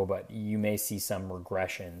unsustainable, but you may see some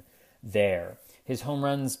regression there. His home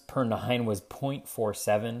runs per 9 was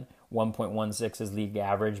 0.47, 1.16 is league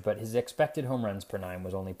average, but his expected home runs per 9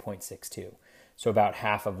 was only 0.62, so about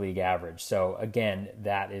half of league average. So again,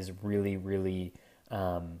 that is really, really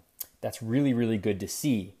good to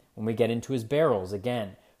see. When we get into his barrels,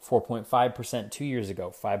 again, 4.5% 2 years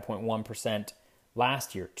ago, 5.1%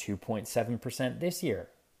 last year, 2.7% this year.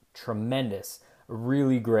 Tremendous.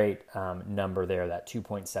 Really great number there. That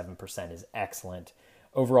 2.7% is excellent.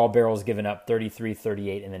 Overall barrels given up 33,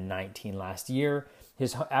 38, and then 19 last year.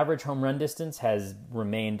 His average home run distance has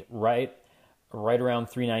remained right around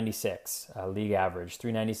 396, league average,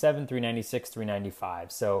 397, 396,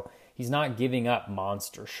 395. So he's not giving up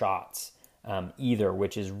monster shots either,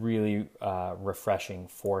 which is really refreshing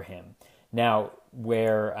for him. Now,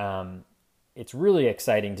 where it's really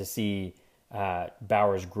exciting to see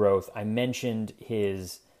Bauer's growth, I mentioned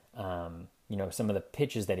his, some of the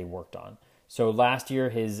pitches that he worked on. So last year,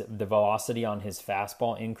 the velocity on his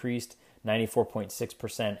fastball increased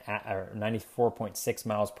 94.6%, or 94.6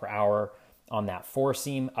 miles per hour on that four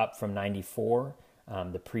seam, up from 94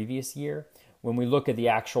 the previous year. When we look at the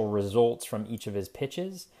actual results from each of his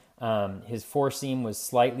pitches, his four seam was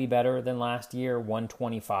slightly better than last year,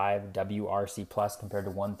 125 WRC plus compared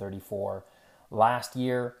to 134 last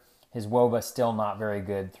year. His WOBA still not very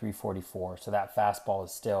good, 344. So that fastball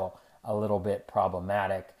is still a little bit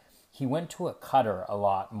problematic. He went to a cutter a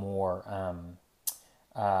lot more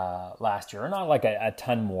last year, or not like a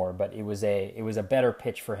ton more, but it was a better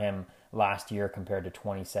pitch for him last year compared to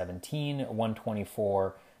 2017,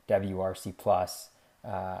 124 WRC plus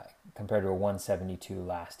compared to a 172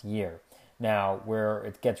 last year. Now, where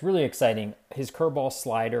it gets really exciting, his curveball,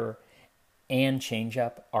 slider, and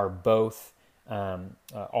changeup are both.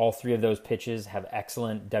 All three of those pitches have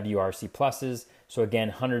excellent WRC pluses. So again,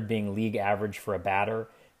 100 being league average for a batter,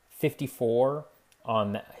 54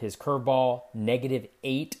 on his curveball,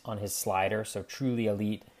 -8 on his slider, so truly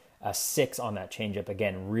elite, 6 on that changeup,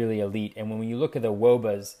 again, really elite. And when you look at the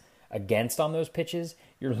WOBAs against on those pitches,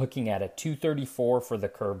 you're looking at a 234 for the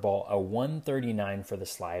curveball, a 139 for the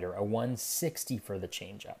slider, a 160 for the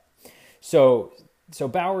changeup. So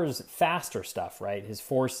Bauer's faster stuff, right? His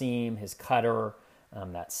four seam, his cutter,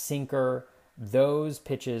 that sinker, those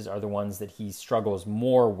pitches are the ones that he struggles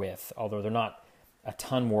more with, although they're not a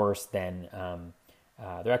ton worse than,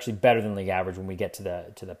 they're actually better than league average when we get to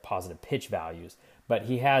the positive pitch values. But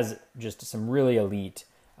he has just some really elite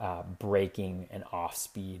breaking and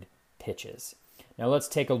off-speed pitches. Now let's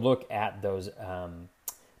take a look at those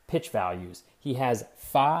pitch values. He has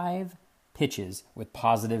 5 pitches with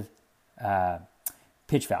positive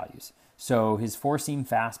pitch values. So his four-seam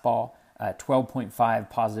fastball, 12.5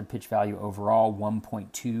 positive pitch value overall,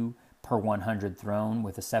 1.2 per 100 thrown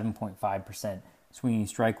with a 7.5% swinging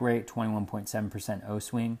strike rate, 21.7%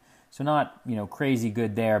 O-swing. So not, crazy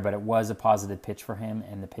good there, but it was a positive pitch for him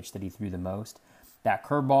and the pitch that he threw the most. That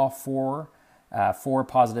curveball, 4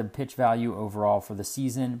 positive pitch value overall for the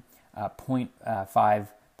season, 0.5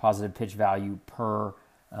 positive pitch value per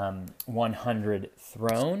 100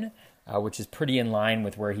 thrown, which is pretty in line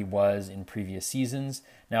with where he was in previous seasons.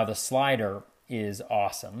 Now the slider is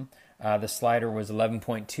awesome. The slider was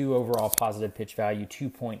 11.2 overall positive pitch value,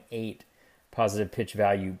 2.8 positive pitch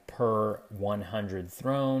value per 100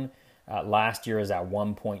 thrown. Last year is at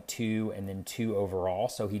 1.2 and then 2 overall,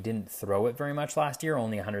 so he didn't throw it very much last year,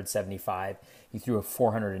 only 175. He threw a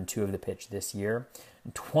 402 of the pitch this year.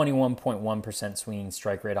 21.1% swinging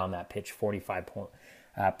strike rate on that pitch,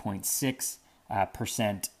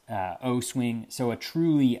 45.6% O swing. So a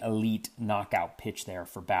truly elite knockout pitch there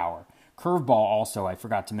for Bauer. Curveball also, I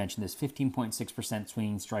forgot to mention this, 15.6%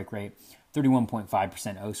 swinging strike rate,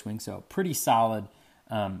 31.5% O swing. So pretty solid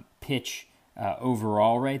pitch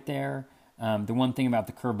overall right there. The one thing about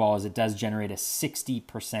the curveball is it does generate a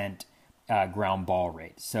 60% ground ball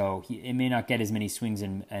rate. So it may not get as many swings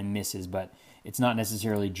and misses, but it's not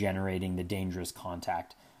necessarily generating the dangerous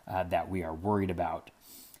contact that we are worried about.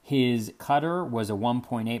 His cutter was a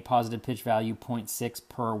 1.8 positive pitch value, 0.6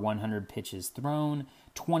 per 100 pitches thrown,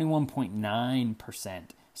 21.9%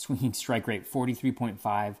 swinging strike rate,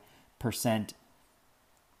 43.5%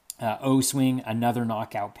 O swing, another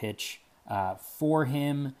knockout pitch for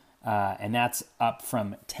him, and that's up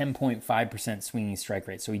from 10.5% swinging strike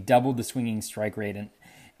rate. So he doubled the swinging strike rate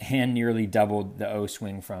and nearly doubled the O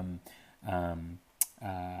swing from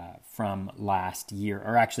last year,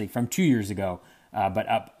 or actually from 2 years ago, but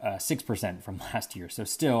up 6% from last year. So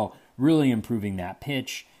still really improving that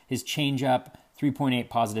pitch. His changeup, 3.8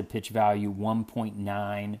 positive pitch value,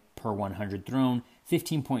 1.9 per 100 thrown,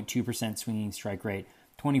 15.2% swinging strike rate,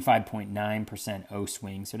 25.9% O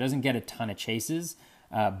swing. So it doesn't get a ton of chases,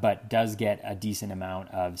 but does get a decent amount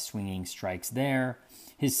of swinging strikes there.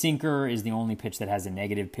 His sinker is the only pitch that has a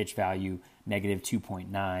negative pitch value, negative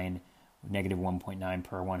 2.9, negative 1.9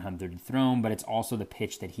 per 100 thrown, but it's also the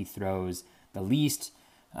pitch that he throws the least.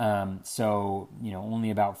 So, only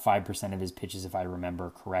about 5% of his pitches, if I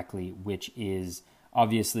remember correctly, which is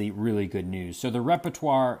obviously really good news. So the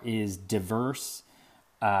repertoire is diverse.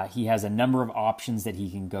 He has a number of options that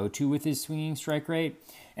he can go to with his swinging strike rate.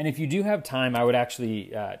 And if you do have time, I would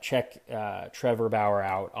actually check Trevor Bauer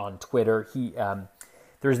out on Twitter.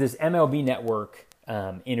 There's this MLB Network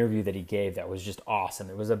interview that he gave that was just awesome.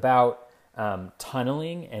 It was about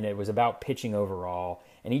tunneling, and it was about pitching overall.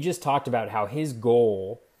 And he just talked about how his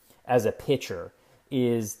goal as a pitcher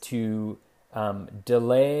is to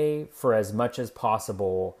delay for as much as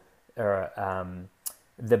possible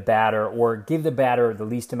the batter, or give the batter the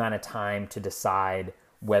least amount of time to decide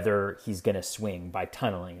whether he's going to swing by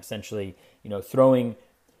tunneling, essentially, throwing.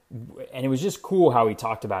 And it was just cool how he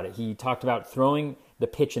talked about it. He talked about throwing the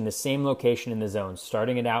pitch in the same location in the zone,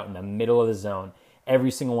 starting it out in the middle of the zone,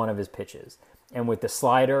 every single one of his pitches. And with the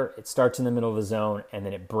slider, it starts in the middle of the zone, and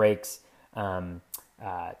then it breaks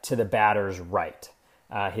to the batter's right.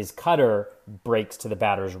 His cutter breaks to the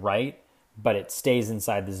batter's right, but it stays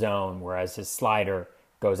inside the zone, whereas his slider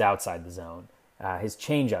goes outside the zone. His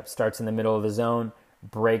changeup starts in the middle of the zone,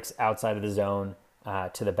 breaks outside of the zone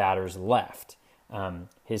to the batter's left.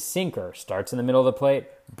 His sinker starts in the middle of the plate,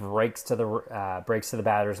 breaks to the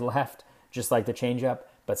batter's left, just like the changeup,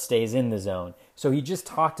 but stays in the zone. So he just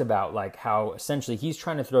talked about like how essentially he's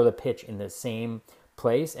trying to throw the pitch in the same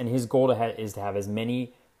place, and his goal is to have as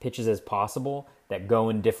many pitches as possible that go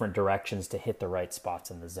in different directions to hit the right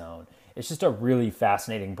spots in the zone. It's just a really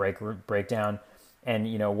fascinating breakdown. And,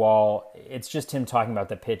 while it's just him talking about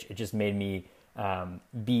the pitch, it just made me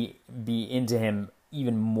be into him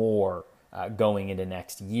even more going into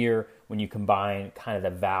next year when you combine kind of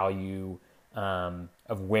the value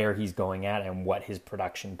of where he's going at and what his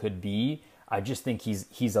production could be. I just think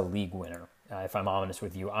he's a league winner. If I'm honest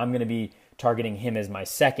with you, I'm going to be targeting him as my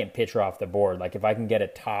second pitcher off the board. Like if I can get a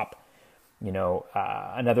top,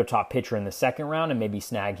 another top pitcher in the second round and maybe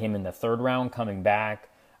snag him in the third round coming back,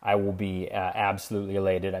 I will be absolutely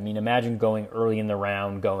elated. I mean, imagine going early in the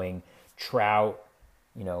round, going Trout,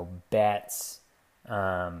 Betts,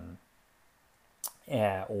 or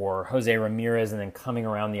Jose Ramirez, and then coming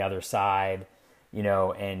around the other side,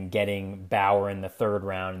 and getting Bauer in the third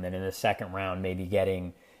round, and then in the second round, maybe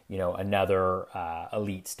getting, another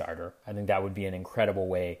elite starter. I think that would be an incredible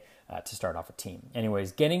way to start off a team.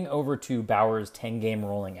 Anyways, getting over to Bauer's 10-game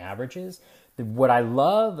rolling averages. What I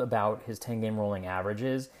love about his 10-game rolling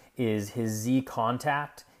averages is his Z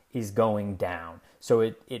contact is going down. So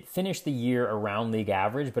it finished the year around league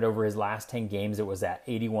average, but over his last 10 games, it was at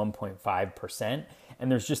 81.5%.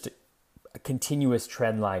 And there's just a continuous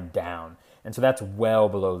trend line down. And so that's well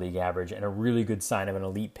below league average, and a really good sign of an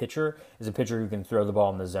elite pitcher is a pitcher who can throw the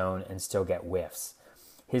ball in the zone and still get whiffs.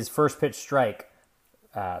 His first pitch strike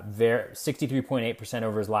There, 63.8%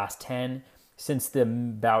 over his last 10. Since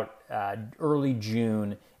about early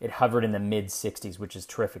June, it hovered in the mid 60s, which is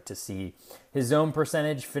terrific to see. His zone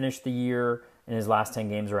percentage finished the year in his last 10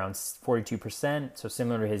 games around 42%, so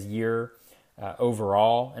similar to his year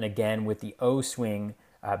overall. And again, with the O swing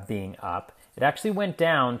being up, it actually went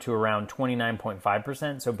down to around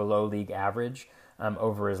 29.5%, so below league average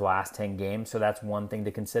over his last 10 games. So that's one thing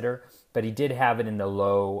to consider. But he did have it in the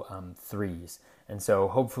low threes. And so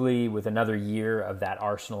hopefully with another year of that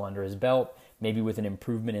arsenal under his belt, maybe with an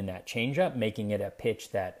improvement in that changeup, making it a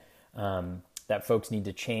pitch that that folks need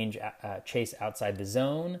to chase outside the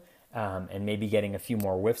zone, and maybe getting a few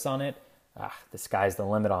more whiffs on it, the sky's the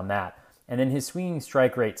limit on that. And then his swinging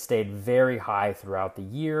strike rate stayed very high throughout the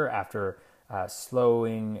year after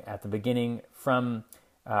slowing at the beginning. From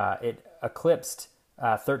it eclipsed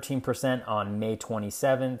 13% on May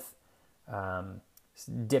 27th,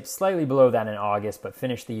 dipped slightly below that in August, but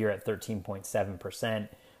finished the year at 13.7%.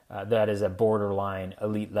 That is a borderline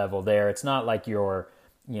elite level there. It's not like your,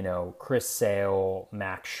 Chris Sale,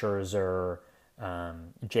 Max Scherzer,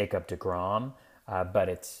 Jacob deGrom, but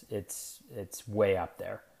it's way up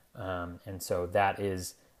there. And so that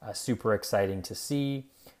is super exciting to see.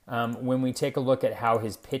 When we take a look at how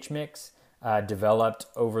his pitch mix developed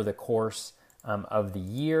over the course of the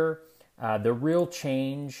year, the real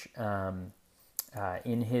change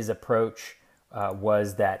in his approach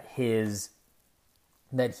was that he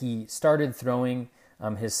started throwing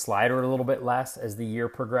his slider a little bit less as the year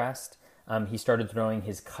progressed. He started throwing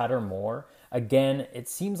his cutter more. Again, it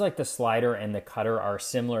seems like the slider and the cutter are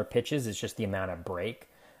similar pitches. It's just the amount of break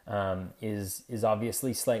is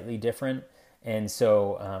obviously slightly different. And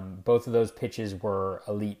so both of those pitches were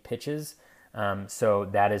elite pitches. So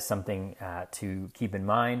that is something to keep in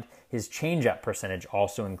mind. His changeup percentage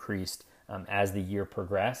also increased as the year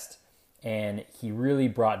progressed. And he really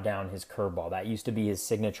brought down his curveball. That used to be his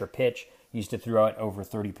signature pitch. He used to throw it over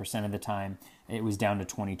 30% of the time. It was down to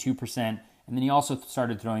 22%. And then he also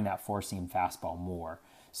started throwing that four-seam fastball more.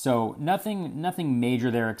 So nothing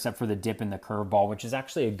major there except for the dip in the curveball, which is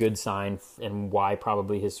actually a good sign, and why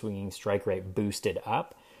probably his swinging strike rate boosted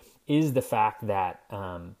up, is the fact that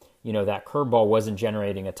that curveball wasn't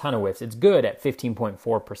generating a ton of whiffs. It's good at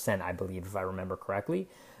 15.4%, I believe, if I remember correctly.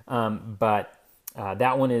 But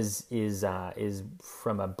that one is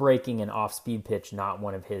from a breaking and off-speed pitch, not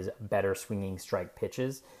one of his better swinging strike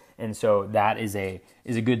pitches, and so that is a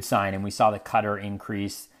good sign. And we saw the cutter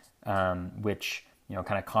increase, which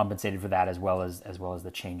kind of compensated for that, as well as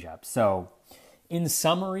the changeup. So, in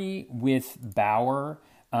summary, with Bauer,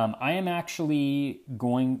 I am actually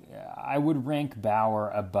I would rank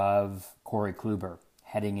Bauer above Corey Kluber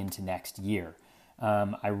heading into next year.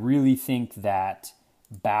 I really think that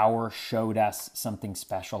Bauer showed us something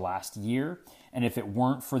special last year. And if it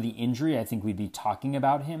weren't for the injury, I think we'd be talking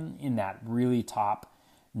about him in that really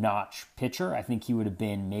top-notch pitcher. I think he would have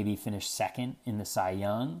been maybe finished second in the Cy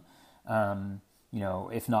Young,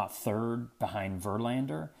 if not third behind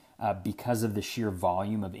Verlander, because of the sheer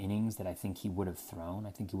volume of innings that I think he would have thrown. I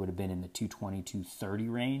think he would have been in the 220, 230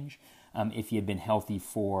 range if he had been healthy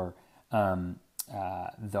for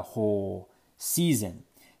the whole season.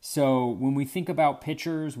 So when we think about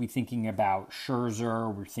pitchers, we're thinking about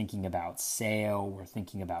Scherzer, we're thinking about Sale, we're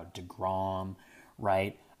thinking about deGrom,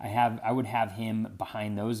 right? I would have him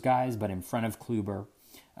behind those guys, but in front of Kluber,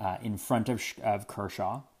 in front of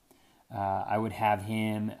Kershaw. I would have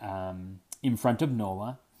him in front of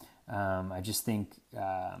Nola. I just think,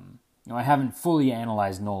 I haven't fully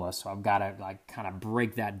analyzed Nola, so I've got to kind of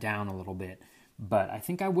break that down a little bit. But I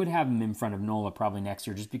think I would have him in front of Nola probably next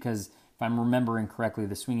year, just because if I'm remembering correctly,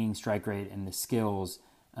 the swinging strike rate and the skills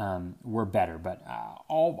were better. But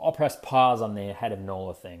I'll press pause on the ahead of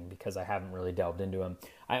Nola thing because I haven't really delved into him.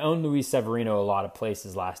 I owned Luis Severino a lot of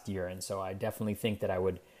places last year, and so I definitely think that I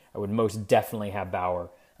would most definitely have Bauer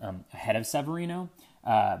ahead of Severino.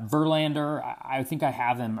 Verlander, I think I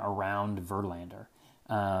have him around Verlander.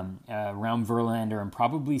 And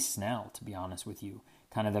probably Snell, to be honest with you.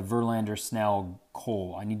 Kind of the Verlander, Snell,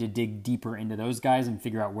 Cole. I need to dig deeper into those guys and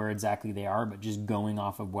figure out where exactly they are, but just going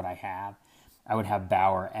off of what I have, I would have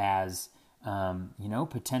Bauer as,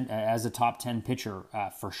 as a top 10 pitcher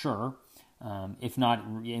for sure, if not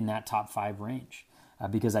in that top 5 range.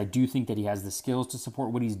 Because I do think that he has the skills to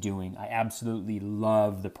support what he's doing. I absolutely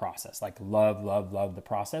love the process, love the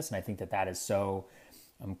process. And I think that is so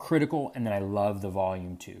critical. And then I love the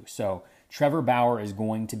volume too. So Trevor Bauer is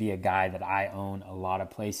going to be a guy that I own a lot of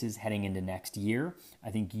places heading into next year. I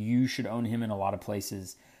think you should own him in a lot of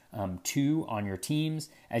places too on your teams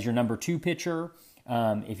as your number 2 pitcher.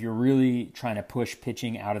 If you're really trying to push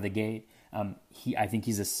pitching out of the gate, I think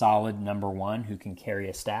he's a solid number one who can carry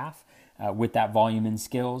a staff with that volume and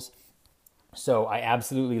skills. So I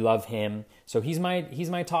absolutely love him. So he's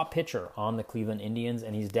my top pitcher on the Cleveland Indians,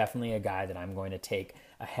 and he's definitely a guy that I'm going to take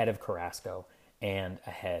ahead of Carrasco and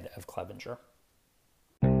ahead of Clevinger.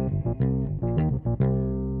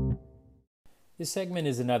 This segment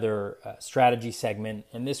is another strategy segment,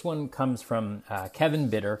 and this one comes from Kevin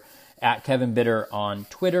Bitter, at Kevin Bitter on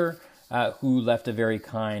Twitter, who left a very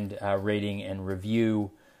kind rating and review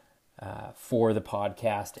for the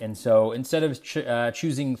podcast. And so instead of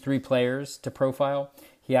choosing 3 players to profile,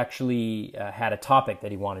 he actually had a topic that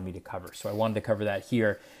he wanted me to cover. So I wanted to cover that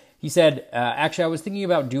here. He said, actually, I was thinking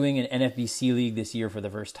about doing an NFBC league this year for the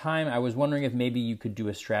first time. I was wondering if maybe you could do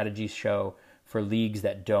a strategy show for leagues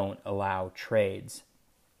that don't allow trades.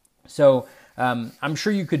 So I'm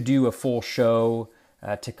sure you could do a full show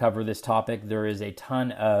to cover this topic. There is a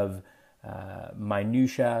ton of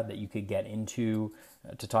minutia that you could get into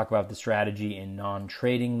to talk about the strategy in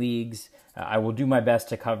non-trading leagues. I will do my best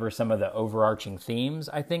to cover some of the overarching themes,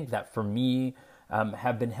 I think, that for me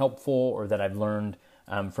have been helpful, or that I've learned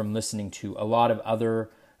from listening to a lot of other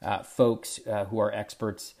folks who are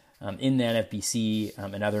experts in the NFBC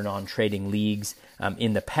and other non-trading leagues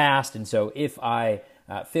in the past. And so if I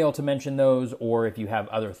fail to mention those, or if you have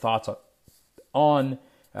other thoughts on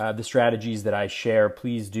the strategies that I share,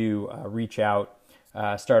 please do reach out,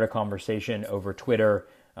 start a conversation over Twitter,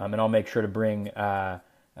 and I'll make sure to bring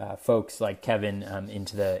folks like Kevin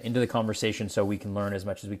into the conversation so we can learn as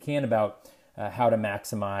much as we can about how to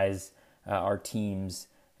maximize our teams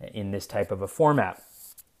in this type of a format.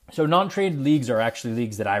 So non-trade leagues are actually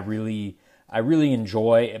leagues that I really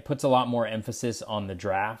enjoy. It puts a lot more emphasis on the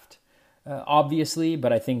draft, obviously,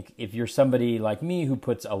 but I think if you're somebody like me who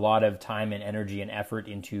puts a lot of time and energy and effort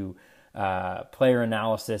into player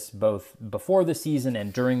analysis both before the season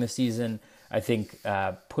and during the season, I think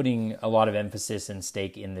putting a lot of emphasis and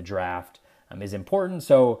stake in the draft is important.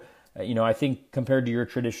 So, I think compared to your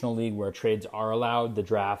traditional league where trades are allowed, the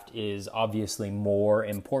draft is obviously more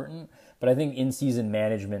important. But I think in-season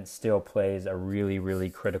management still plays a really,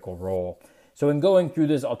 really critical role. So in going through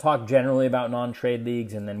this, I'll talk generally about non-trade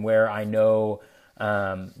leagues, and then where I know,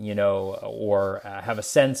 or have a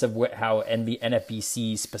sense of how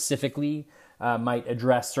NFBC specifically might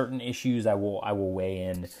address certain issues, I will weigh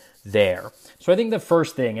in there. So I think the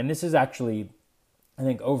first thing, and this is actually, I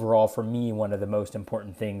think overall for me, one of the most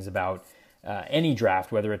important things about any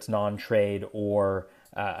draft, whether it's non-trade or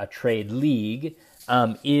a trade league,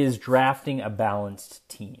 is drafting a balanced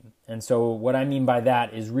team. And so what I mean by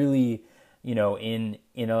that is really,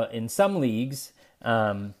 in some leagues,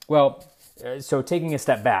 so taking a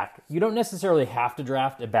step back, you don't necessarily have to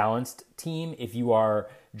draft a balanced team if you are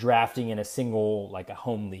drafting in a single, like a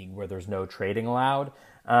home league where there's no trading allowed.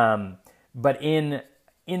 But in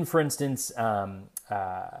for instance,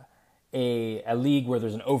 a league where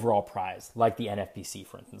there's an overall prize, like the NFBC,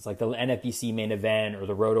 for instance, like the NFBC main event or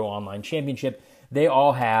the Roto Online Championship, they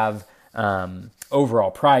all have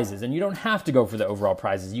overall prizes, and you don't have to go for the overall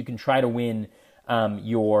prizes. You can try to win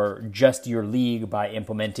your league by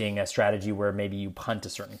implementing a strategy where maybe you punt a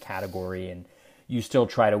certain category and you still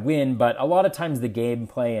try to win. But a lot of times the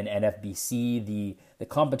gameplay in NFBC, the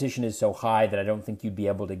competition is so high that I don't think you'd be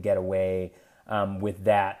able to get away with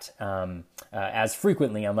that as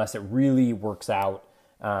frequently unless it really works out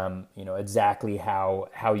exactly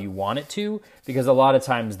how you want it to, because a lot of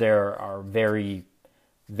times there are very,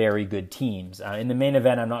 very good teams. In the main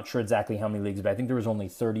event, I'm not sure exactly how many leagues, but I think there was only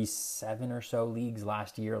 37 or so leagues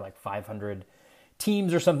last year, like 500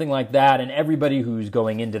 teams or something like that, and everybody who's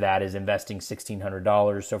going into that is investing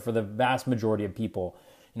 $1,600. So for the vast majority of people,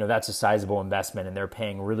 that's a sizable investment, and they're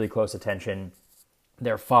paying really close attention.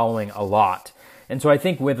 They're following a lot. And so I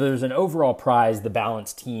think when there's an overall prize, the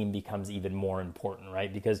balanced team becomes even more important,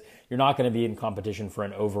 right? Because you're not going to be in competition for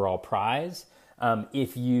an overall prize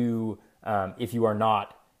if you are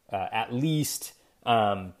not at least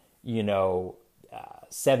 70th,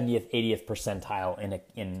 80th percentile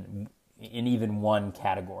in even one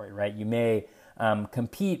category, right? You may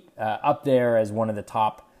compete up there as one of the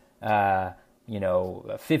top 50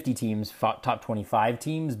 teams, top 25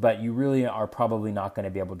 teams, but you really are probably not going to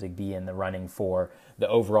be able to be in the running for the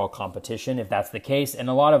overall competition if that's the case. And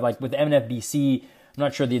a lot of, like with NFBC, I'm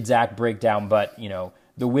not sure the exact breakdown, but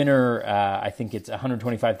the winner, I think it's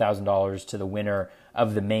 $125,000 to the winner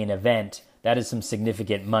of the main event. That is some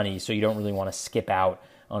significant money, so you don't really want to skip out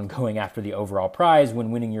on going after the overall prize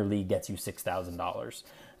when winning your league gets you $6,000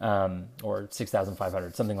 or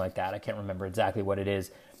 $6,500, something like that. I can't remember exactly what it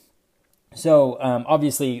is. So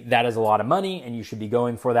obviously that is a lot of money and you should be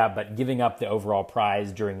going for that, but giving up the overall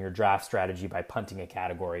prize during your draft strategy by punting a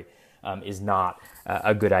category is not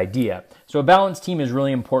a good idea. So a balanced team is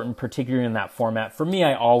really important, particularly in that format. For me,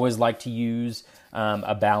 I always like to use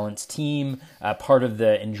a balanced team. Part of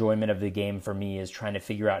the enjoyment of the game for me is trying to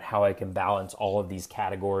figure out how I can balance all of these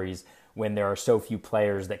categories when there are so few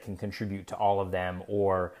players that can contribute to all of them,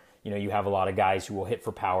 or you have a lot of guys who will hit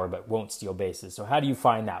for power but won't steal bases. So how do you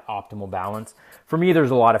find that optimal balance? For me,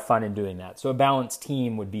 there's a lot of fun in doing that. So a balanced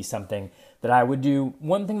team would be something that I would do.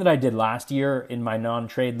 One thing that I did last year in my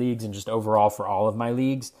non-trade leagues and just overall for all of my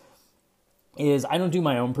leagues is I don't do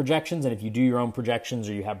my own projections. And if you do your own projections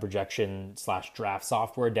or you have projection/draft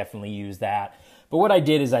software, definitely use that. But what I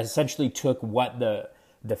did is I essentially took what the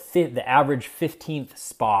average 15th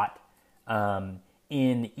spot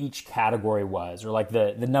in each category was, or like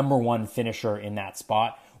the number one finisher in that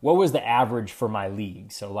spot. What was the average for my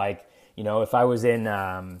league? So if I was in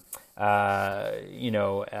a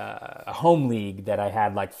home league that I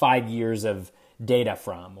had like 5 years of data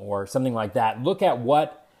from or something like that, look at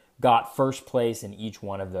what got first place in each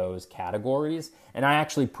one of those categories. And I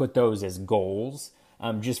actually put those as goals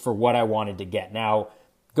just for what I wanted to get. Now,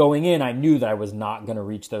 going in, I knew that I was not going to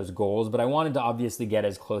reach those goals, but I wanted to obviously get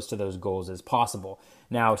as close to those goals as possible.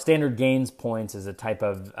 Now, standard gains points is a type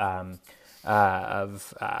of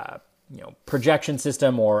projection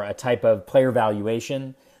system or a type of player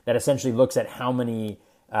valuation that essentially looks at how many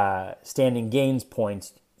standing gains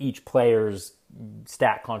points each player's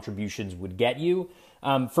stat contributions would get you.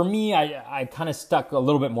 For me, I kind of stuck a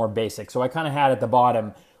little bit more basic. So I kind of had at the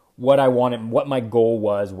bottom what I wanted, what my goal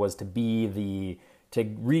was to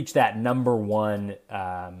reach that number one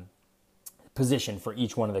position for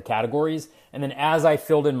each one of the categories. And then as I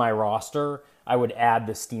filled in my roster, I would add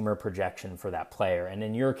the steamer projection for that player. And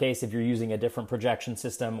in your case, if you're using a different projection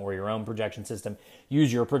system or your own projection system,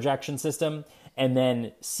 use your projection system and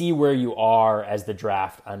then see where you are as the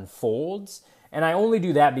draft unfolds. And I only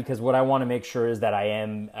do that because what I want to make sure is that I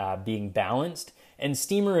am being balanced. And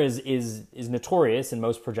steamer is notorious, and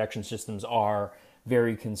most projection systems are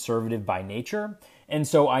very conservative by nature. And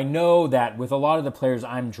so I know that with a lot of the players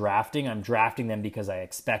I'm drafting them because I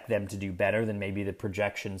expect them to do better than maybe the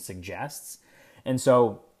projection suggests. And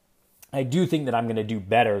so I do think that I'm going to do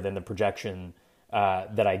better than the projection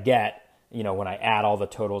that I get, when I add all the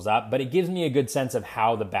totals up. But it gives me a good sense of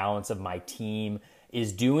how the balance of my team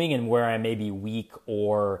is doing and where I may be weak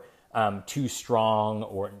or too strong,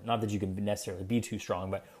 or not that you can necessarily be too strong,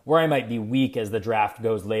 but where I might be weak as the draft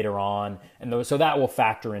goes later on. And so that will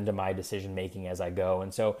factor into my decision making as I go.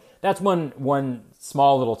 And so that's one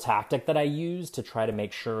small little tactic that I use to try to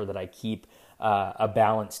make sure that I keep a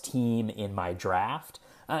balanced team in my draft.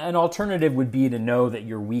 An alternative would be to know that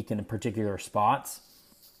you're weak in particular spots,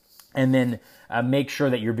 and then make sure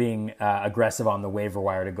that you're being aggressive on the waiver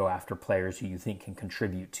wire to go after players who you think can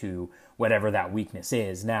contribute to whatever that weakness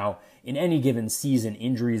is. Now, in any given season,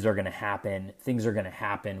 injuries are going to happen. Things are going to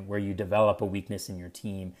happen where you develop a weakness in your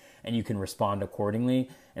team and you can respond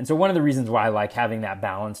accordingly. And so one of the reasons why I like having that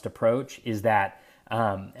balanced approach is that,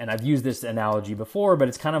 and I've used this analogy before, but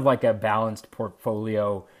it's kind of like a balanced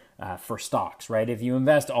portfolio for stocks, right? If you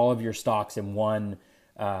invest all of your stocks in one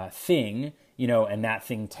thing, and that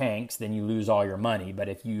thing tanks, then you lose all your money. But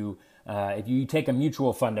if you take a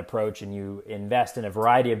mutual fund approach and you invest in a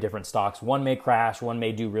variety of different stocks, one may crash, one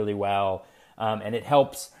may do really well, and it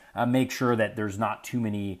helps make sure that there's not too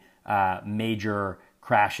many major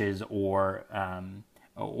crashes or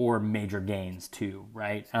major gains too,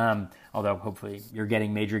 right? Although hopefully you're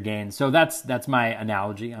getting major gains. So that's my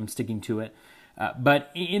analogy. I'm sticking to it. But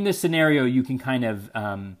in this scenario, you can kind of,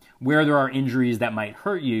 where there are injuries that might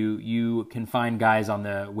hurt you, you can find guys on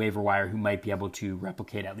the waiver wire who might be able to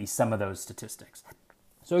replicate at least some of those statistics.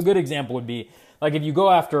 So a good example would be, like if you go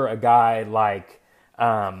after a guy like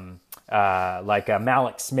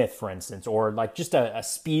Malik Smith, for instance, or like just a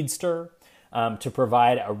speedster to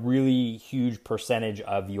provide a really huge percentage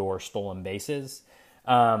of your stolen bases.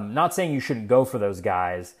 Not saying you shouldn't go for those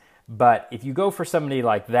guys, but if you go for somebody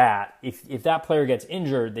like that, if that player gets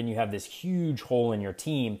injured, then you have this huge hole in your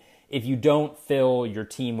team if you don't fill your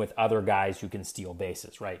team with other guys who can steal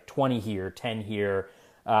bases, right? 20 here, 10 here,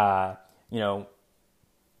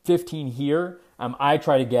 15 here. I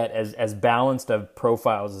try to get as balanced of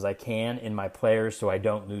profiles as I can in my players so I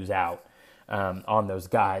don't lose out on those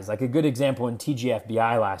guys. Like a good example in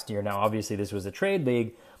TGFBI last year, now obviously this was a trade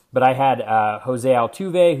league, but I had Jose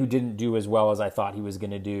Altuve, who didn't do as well as I thought he was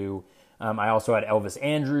going to do. I also had Elvis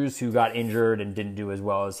Andrus, who got injured and didn't do as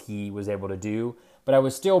well as he was able to do. But I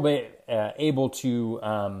was still able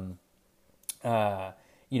to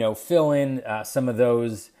fill in some of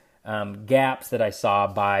those gaps that I saw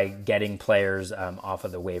by getting players off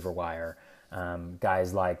of the waiver wire.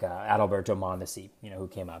 Guys like Adalberto Mondesi, who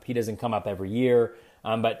came up. He doesn't come up every year,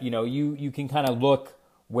 but you can kind of look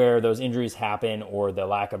where those injuries happen or the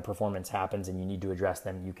lack of performance happens, and you need to address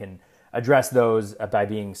them. You can address those by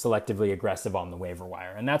being selectively aggressive on the waiver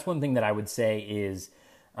wire, and that's one thing that I would say is,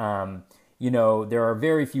 there are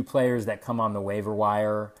very few players that come on the waiver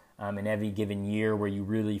wire in every given year where you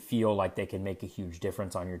really feel like they can make a huge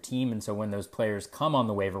difference on your team. And so when those players come on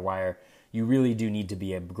the waiver wire, you really do need to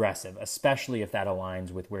be aggressive, especially if that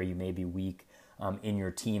aligns with where you may be weak in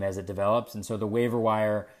your team as it develops. And so the waiver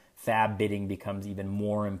wire fab bidding becomes even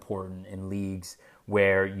more important in leagues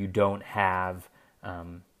where you don't have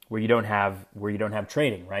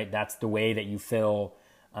trading, right? That's the way that you fill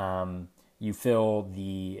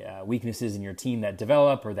the weaknesses in your team that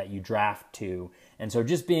develop or that you draft to. And so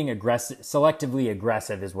just being selectively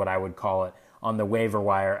aggressive is what I would call it on the waiver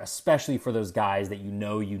wire, especially for those guys that you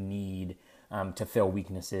need to fill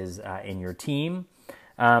weaknesses in your team.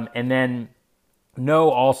 And then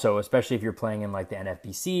know also, especially if you're playing in like the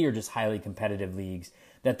NFBC or just highly competitive leagues,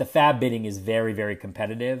 that the fab bidding is very, very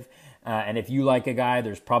competitive. And if you like a guy,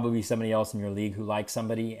 there's probably somebody else in your league who likes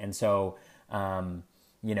somebody. And so,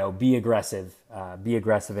 be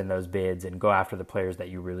aggressive in those bids and go after the players that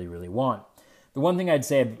you really, really want. The one thing I'd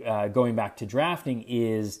say going back to drafting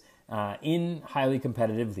is in highly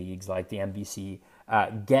competitive leagues like the NBC,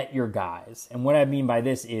 get your guys. And what I mean by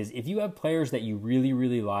this is if you have players that you really,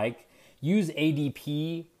 really like, use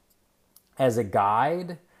ADP as a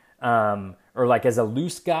guide or like as a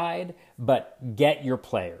loose guide, but get your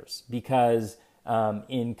players because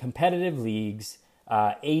in competitive leagues,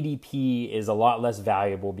 ADP is a lot less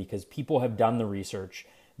valuable because people have done the research.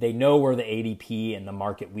 They know where the ADP and the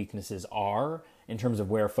market weaknesses are in terms of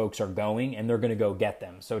where folks are going, and they're going to go get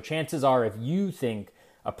them. So chances are if you think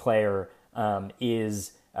a player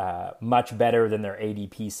is much better than their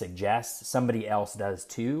ADP suggests, somebody else does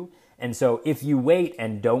too. And so if you wait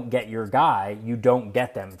and don't get your guy, you don't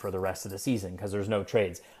get them for the rest of the season because there's no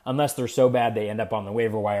trades. Unless they're so bad they end up on the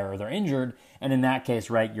waiver wire or they're injured. And in that case,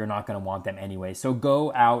 right, you're not going to want them anyway. So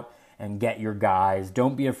go out and get your guys.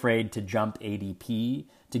 Don't be afraid to jump ADP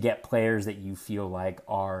to get players that you feel like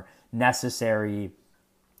are necessary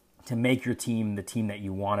to make your team the team that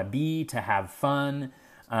you want to be, to have fun,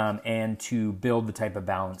 and to build the type of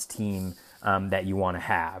balanced team that you want to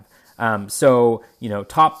have. So,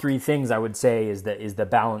 top three things I would say is the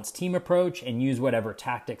balanced team approach and use whatever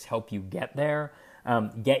tactics help you get there.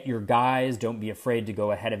 Get your guys. Don't be afraid to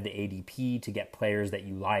go ahead of the ADP to get players that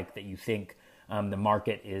you like, that you think the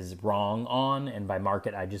market is wrong on. And by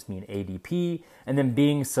market, I just mean ADP. And then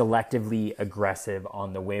being selectively aggressive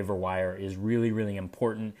on the waiver wire is really, really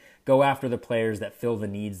important. Go after the players that fill the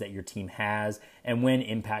needs that your team has. And when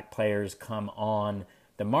impact players come on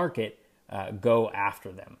the market, go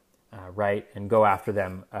after them. Right? And go after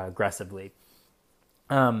them aggressively.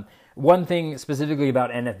 One thing specifically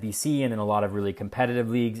about NFBC and in a lot of really competitive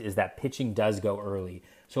leagues is that pitching does go early.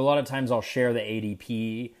 So a lot of times I'll share the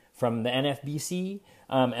ADP from the NFBC,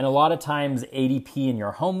 and a lot of times ADP in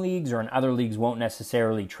your home leagues or in other leagues won't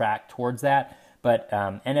necessarily track towards that, but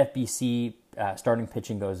NFBC starting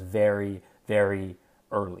pitching goes very, very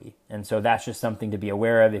early. And so that's just something to be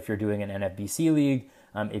aware of if you're doing an NFBC league.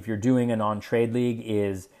 If you're doing a non-trade league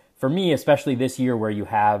is, for me, especially this year where you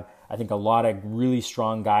have, I think, a lot of really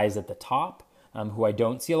strong guys at the top who I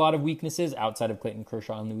don't see a lot of weaknesses outside of Clayton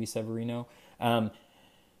Kershaw and Luis Severino. And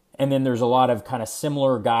then there's a lot of kind of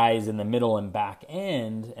similar guys in the middle and back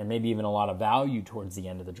end and maybe even a lot of value towards the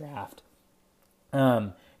end of the draft.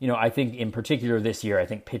 I think in particular this year, I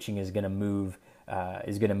think pitching is going to move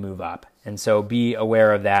up. And so be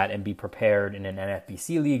aware of that and be prepared in an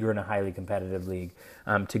NFBC league or in a highly competitive league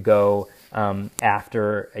to go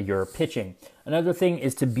after your pitching. Another thing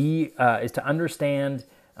is to understand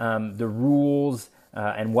the rules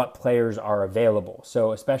and what players are available.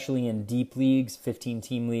 So especially in deep leagues,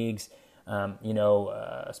 15-team leagues,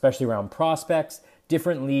 especially around prospects,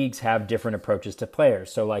 different leagues have different approaches to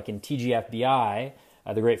players. So like in TGFBI,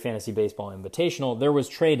 the Great Fantasy Baseball Invitational, there was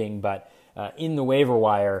trading, but in the waiver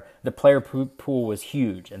wire, the player pool was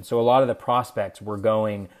huge. And so a lot of the prospects were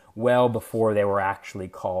going well before they were actually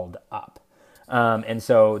called up. And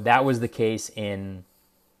so that was the case on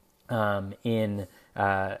Fantrax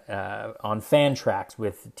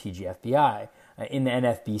with TGFBI. In the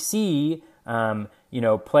NFBC,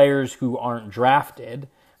 players who aren't drafted,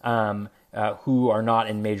 who are not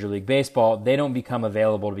in Major League Baseball, they don't become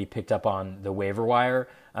available to be picked up on the waiver wire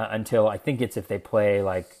until I think it's if they play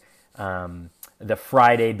like the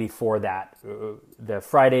Friday before that, the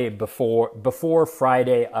Friday before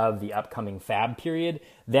Friday of the upcoming Fab period,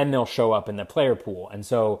 then they'll show up in the player pool. And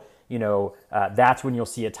so, that's when you'll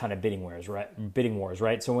see a ton of bidding wars,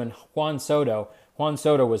 right? So when Juan Soto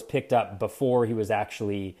was picked up before he was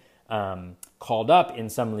actually called up in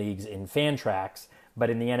some leagues in Fantrax, but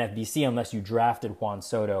in the NFBC, unless you drafted Juan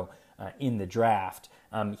Soto in the draft,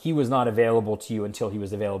 he was not available to you until he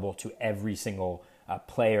was available to every single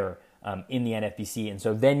player in the NFBC. And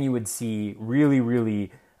so then you would see really, really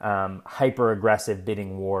hyper-aggressive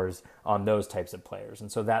bidding wars on those types of players.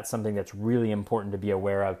 And so that's something that's really important to be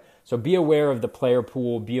aware of. So be aware of the player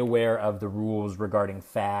pool, be aware of the rules regarding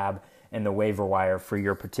Fab and the waiver wire for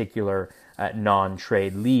your particular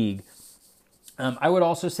non-trade league. I would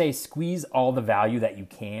also say squeeze all the value that you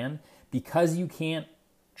can. Because you can't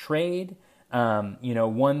trade,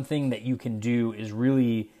 one thing that you can do is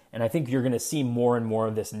really, and I think you're going to see more and more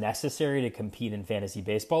of this necessary to compete in fantasy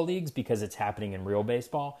baseball leagues because it's happening in real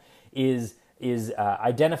baseball, is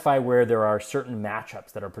identify where there are certain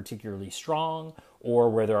matchups that are particularly strong or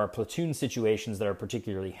where there are platoon situations that are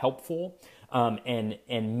particularly helpful,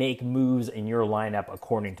 and make moves in your lineup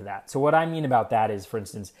according to that. So what I mean about that is, for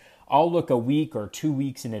instance, I'll look a week or 2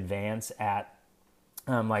 weeks in advance at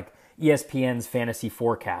like ESPN's Fantasy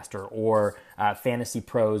Forecaster or Fantasy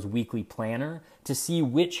Pros Weekly Planner to see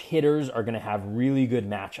which hitters are going to have really good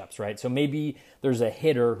matchups, right? So maybe there's a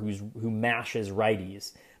hitter who mashes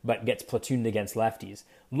righties but gets platooned against lefties.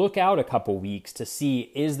 Look out a couple weeks to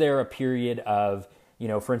see, is there a period of,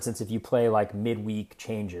 for instance, if you play like midweek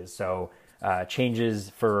changes, so changes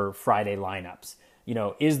for Friday lineups,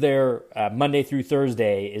 is there Monday through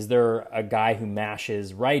Thursday, is there a guy who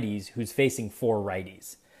mashes righties who's facing 4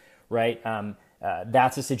 righties? Right?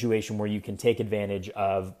 That's a situation where you can take advantage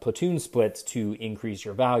of platoon splits to increase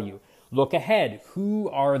your value. Look ahead. Who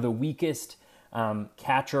are the weakest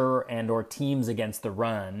catcher and or teams against the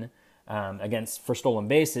run, for stolen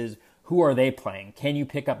bases? Who are they playing? Can you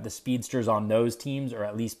pick up the speedsters on those teams, or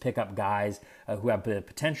at least pick up guys who have the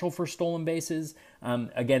potential for stolen bases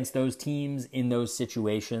against those teams in those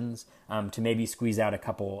situations to maybe squeeze out a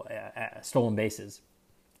couple stolen bases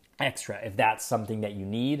extra if that's something that you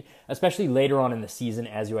need, especially later on in the season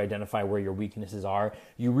as you identify where your weaknesses are.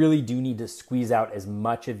 You really do need to squeeze out as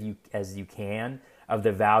much of you as you can of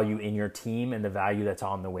the value in your team and the value that's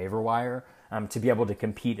on the waiver wire to be able to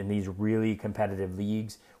compete in these really competitive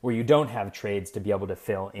leagues where you don't have trades to be able to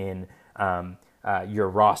fill in your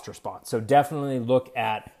roster spots. So definitely look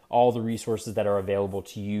at all the resources that are available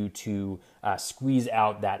to you to squeeze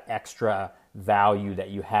out that extra value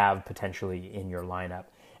that you have potentially in your lineup.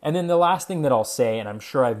 And then the last thing that I'll say, and I'm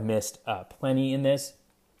sure I've missed plenty in this,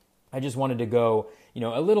 I just wanted to go,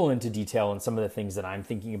 a little into detail on some of the things that I'm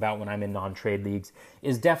thinking about when I'm in non-trade leagues,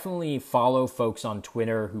 is definitely follow folks on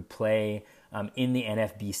Twitter who play in the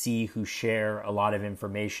NFBC, who share a lot of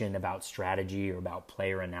information about strategy or about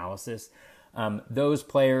player analysis. Those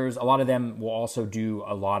players, a lot of them will also do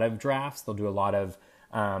a lot of drafts. They'll do a lot of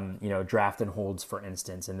draft and holds, for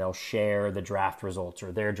instance, and they'll share the draft results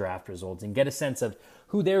or their draft results and get a sense of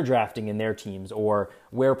who they're drafting in their teams or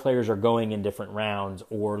where players are going in different rounds,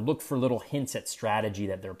 or look for little hints at strategy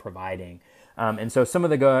that they're providing. And so some of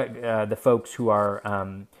the folks who are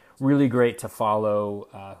really great to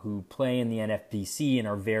follow, who play in the NFBC and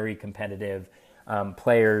are very competitive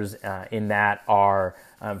players in that are,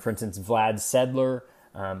 for instance, Vlad Sedler,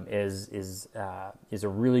 is a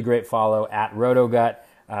really great follow at RotoGut.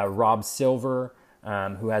 Rob Silver,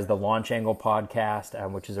 who has the Launch Angle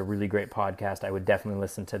podcast, which is a really great podcast. I would definitely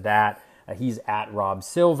listen to that. He's at Rob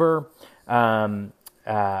Silver. There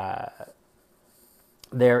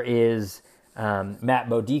is Matt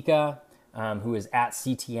Bodica, who is at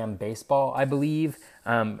CTM Baseball, I believe,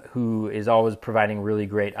 who is always providing really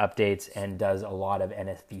great updates and does a lot of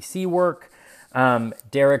NFBC work.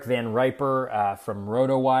 Derek Van Riper from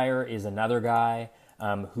RotoWire is another guy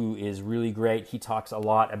who is really great. He talks a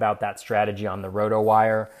lot about that strategy on the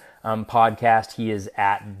RotoWire podcast. He is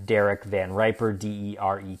at Derek Van Riper,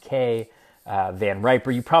 Derek Van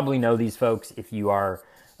Riper. You probably know these folks if you are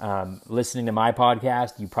listening to my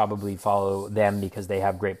podcast. You probably follow them because they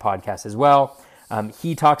have great podcasts as well.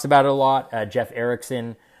 He talks about it a lot. Jeff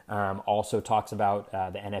Erickson also talks about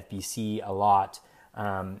the NFBC a lot.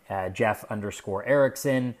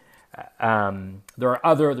 Jeff_Erickson.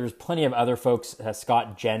 There's plenty of other folks.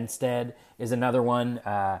 Scott Jenstad is another one,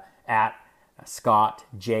 at Scott,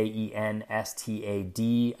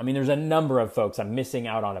 Jenstad. I mean, there's a number of folks. I'm missing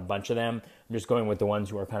out on a bunch of them. I'm just going with the ones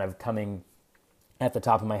who are kind of coming at the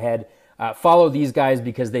top of my head. Follow these guys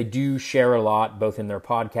because they do share a lot, both in their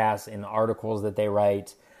podcasts, in the articles that they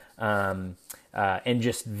write. and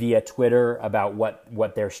just via Twitter about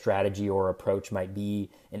what their strategy or approach might be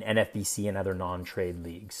in NFBC and other non-trade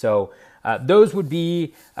leagues. So those would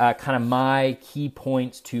be kind of my key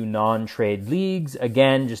points to non-trade leagues.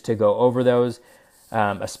 Again, just to go over those,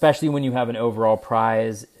 especially when you have an overall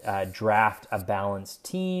prize, draft a balanced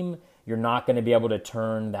team. You're not going to be able to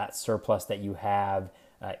turn that surplus that you have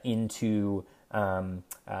into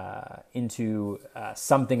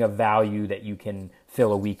something of value that you can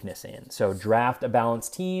fill a weakness in. So draft a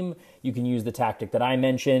balanced team. You can use the tactic that I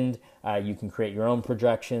mentioned. You can create your own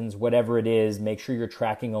projections, whatever it is. Make sure you're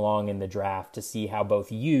tracking along in the draft to see how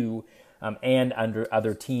both you and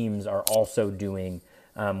other teams are also doing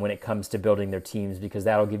when it comes to building their teams, because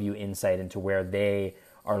that'll give you insight into where they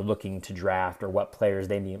are looking to draft or what players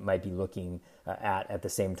they might be looking at the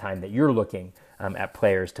same time that you're looking at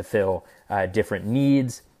players to fill different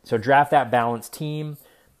needs. So draft that balanced team.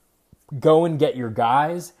 Go and get your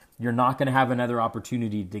guys. You're not going to have another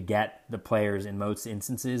opportunity to get the players in most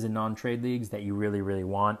instances in non-trade leagues that you really, really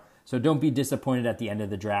want. So don't be disappointed at the end of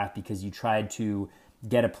the draft because you tried to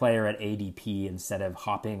get a player at ADP instead of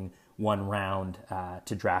hopping one round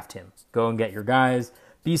to draft him. Go and get your guys.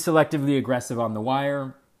 Be selectively aggressive on the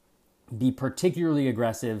wire. Be particularly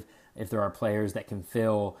aggressive if there are players that can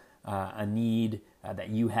fill a need that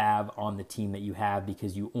you have on the team that you have,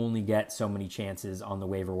 because you only get so many chances on the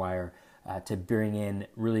waiver wire to bring in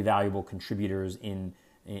really valuable contributors in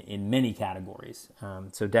many categories.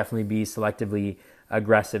 So definitely be selectively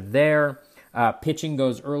aggressive there. Pitching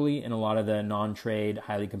goes early in a lot of the non-trade,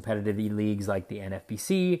 highly competitive leagues like the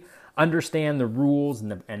NFBC. Understand the rules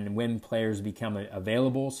and when players become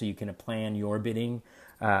available so you can plan your bidding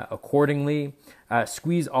accordingly.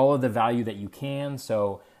 Squeeze all of the value that you can.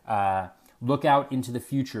 So look out into the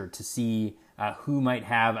future to see who might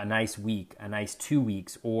have a nice week, a nice 2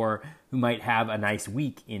 weeks, or who might have a nice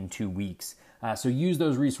week in 2 weeks. So use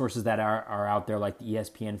those resources that are out there, like the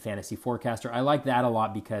ESPN Fantasy Forecaster. I like that a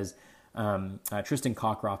lot because Tristan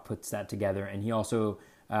Cockcroft puts that together, and he also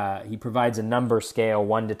he provides a number scale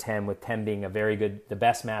 1 to 10, with 10 being the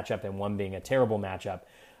best matchup, and 1 being a terrible matchup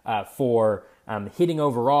for hitting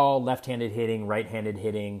overall, left-handed hitting, right-handed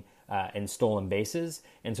hitting, and stolen bases.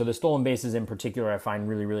 And so the stolen bases in particular I find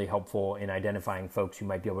really, really helpful in identifying folks who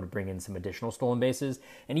might be able to bring in some additional stolen bases.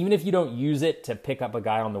 And even if you don't use it to pick up a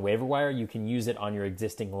guy on the waiver wire, you can use it on your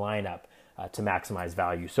existing lineup to maximize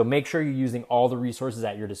value. So make sure you're using all the resources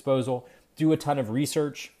at your disposal. Do a ton of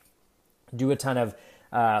research. Do a ton of,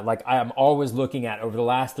 like I'm always looking at over the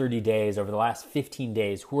last 30 days, over the last 15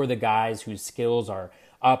 days, who are the guys whose skills are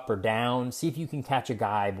up or down. See if you can catch a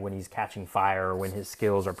guy when he's catching fire or when his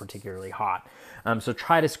skills are particularly hot. So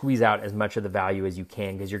try to squeeze out as much of the value as you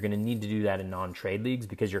can, because you're going to need to do that in non-trade leagues,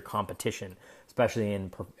 because your competition, especially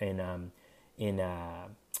in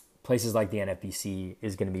places like the NFBC,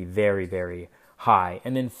 is going to be very, very high.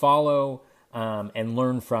 And then follow and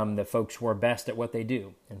learn from the folks who are best at what they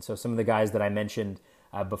do. And so some of the guys that I mentioned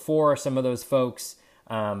before, some of those folks,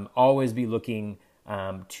 always be looking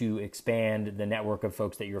to expand the network of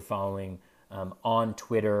folks that you're following on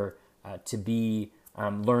Twitter, to be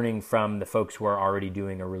learning from the folks who are already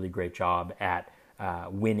doing a really great job at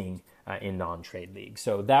winning in non-trade leagues.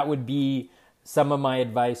 So that would be some of my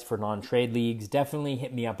advice for non-trade leagues. Definitely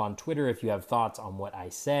hit me up on Twitter if you have thoughts on what I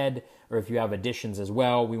said, or if you have additions as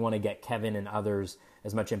well. We want to get Kevin and others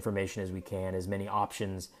as much information as we can, as many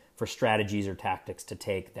options for strategies or tactics to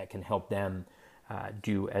take that can help them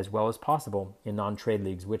do as well as possible in non-trade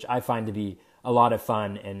leagues, which I find to be a lot of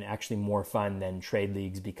fun, and actually more fun than trade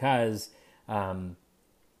leagues, because you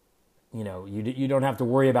don't have to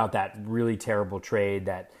worry about that really terrible trade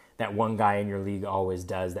that one guy in your league always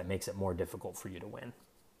does, that makes it more difficult for you to win.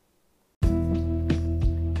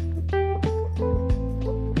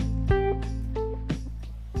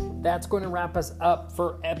 That's going to wrap us up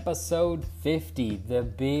for episode 50, the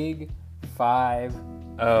big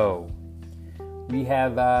 5-0. We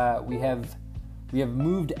have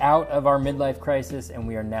moved out of our midlife crisis, and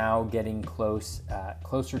we are now getting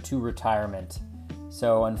closer to retirement.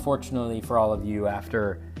 So unfortunately for all of you,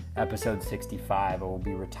 after episode 65, I will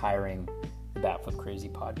be retiring the Batflip Crazy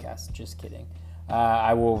podcast. Just kidding.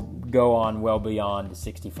 I will go on well beyond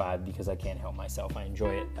 65 because I can't help myself. I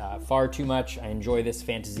enjoy it far too much. I enjoy this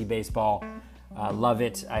fantasy baseball. Love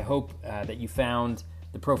it. I hope that you found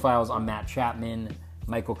the profiles on Matt Chapman,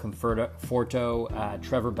 Michael Conforto,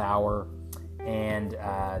 Trevor Bauer, and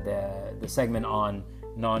the segment on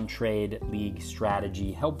non-trade league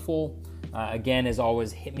strategy helpful. Again, as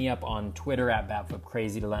always, hit me up on Twitter at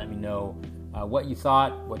BatFlipCrazy to let me know what you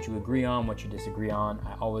thought, what you agree on, what you disagree on.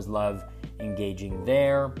 I always love engaging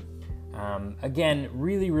there. Again,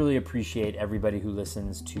 really appreciate everybody who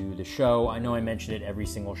listens to the show. I know I mention it every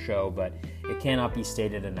single show, but it cannot be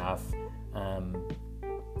stated enough. I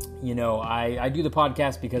do the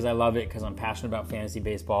podcast because I love it, because I'm passionate about fantasy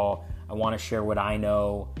baseball. I want to share what I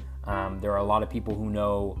know. There are a lot of people who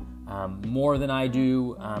know more than I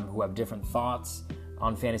do, who have different thoughts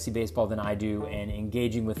on fantasy baseball than I do, and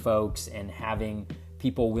engaging with folks and having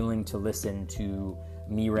people willing to listen to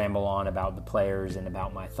me ramble on about the players and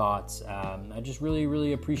about my thoughts. I just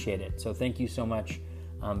really appreciate it. So thank you so much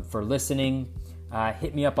for listening.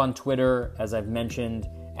 Hit me up on Twitter, as I've mentioned,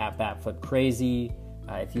 at BatFlipCrazy.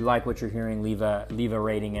 If you like what you're hearing, leave a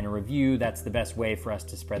rating and a review. That's the best way for us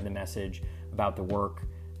to spread the message about the work,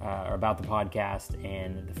 or about the podcast,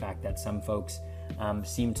 and the fact that some folks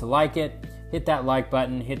seem to like it. Hit that like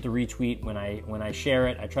button, hit the retweet when I share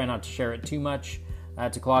it. I try not to share it too much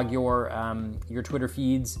to clog your Twitter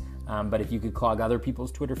feeds, but if you could clog other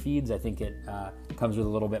people's Twitter feeds, I think it comes with a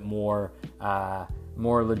little bit more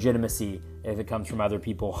legitimacy if it comes from other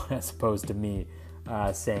people as opposed to me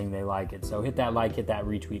saying they like it. So hit that like, hit that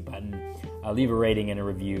retweet button, leave a rating and a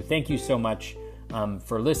review. Thank you so much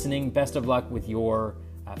for listening. Best of luck with your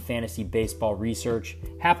fantasy baseball research.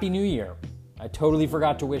 Happy New Year. I totally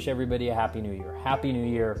forgot to wish everybody a Happy New Year. Happy New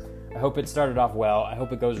Year. I hope it started off well. I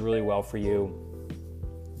hope it goes really well for you.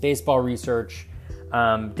 Baseball research.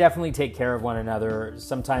 Definitely take care of one another.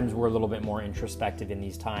 Sometimes we're a little bit more introspective in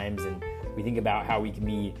these times, and we think about how we can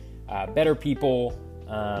be better people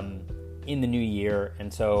in the new year.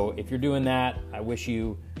 And so if you're doing that, I wish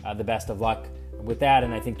you the best of luck with that.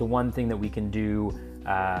 And I think the one thing that we can do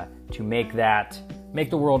to make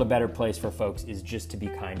the world a better place for folks is just to be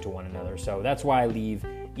kind to one another. So that's why I leave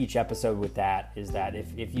each episode with that, is that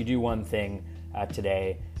if you do one thing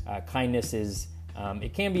today, kindness is,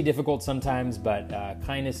 it can be difficult sometimes, but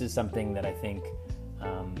kindness is something that I think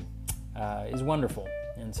is wonderful.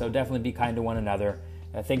 And so definitely be kind to one another.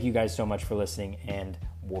 Thank you guys so much for listening, and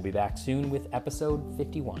we'll be back soon with episode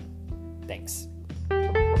 51. Thanks.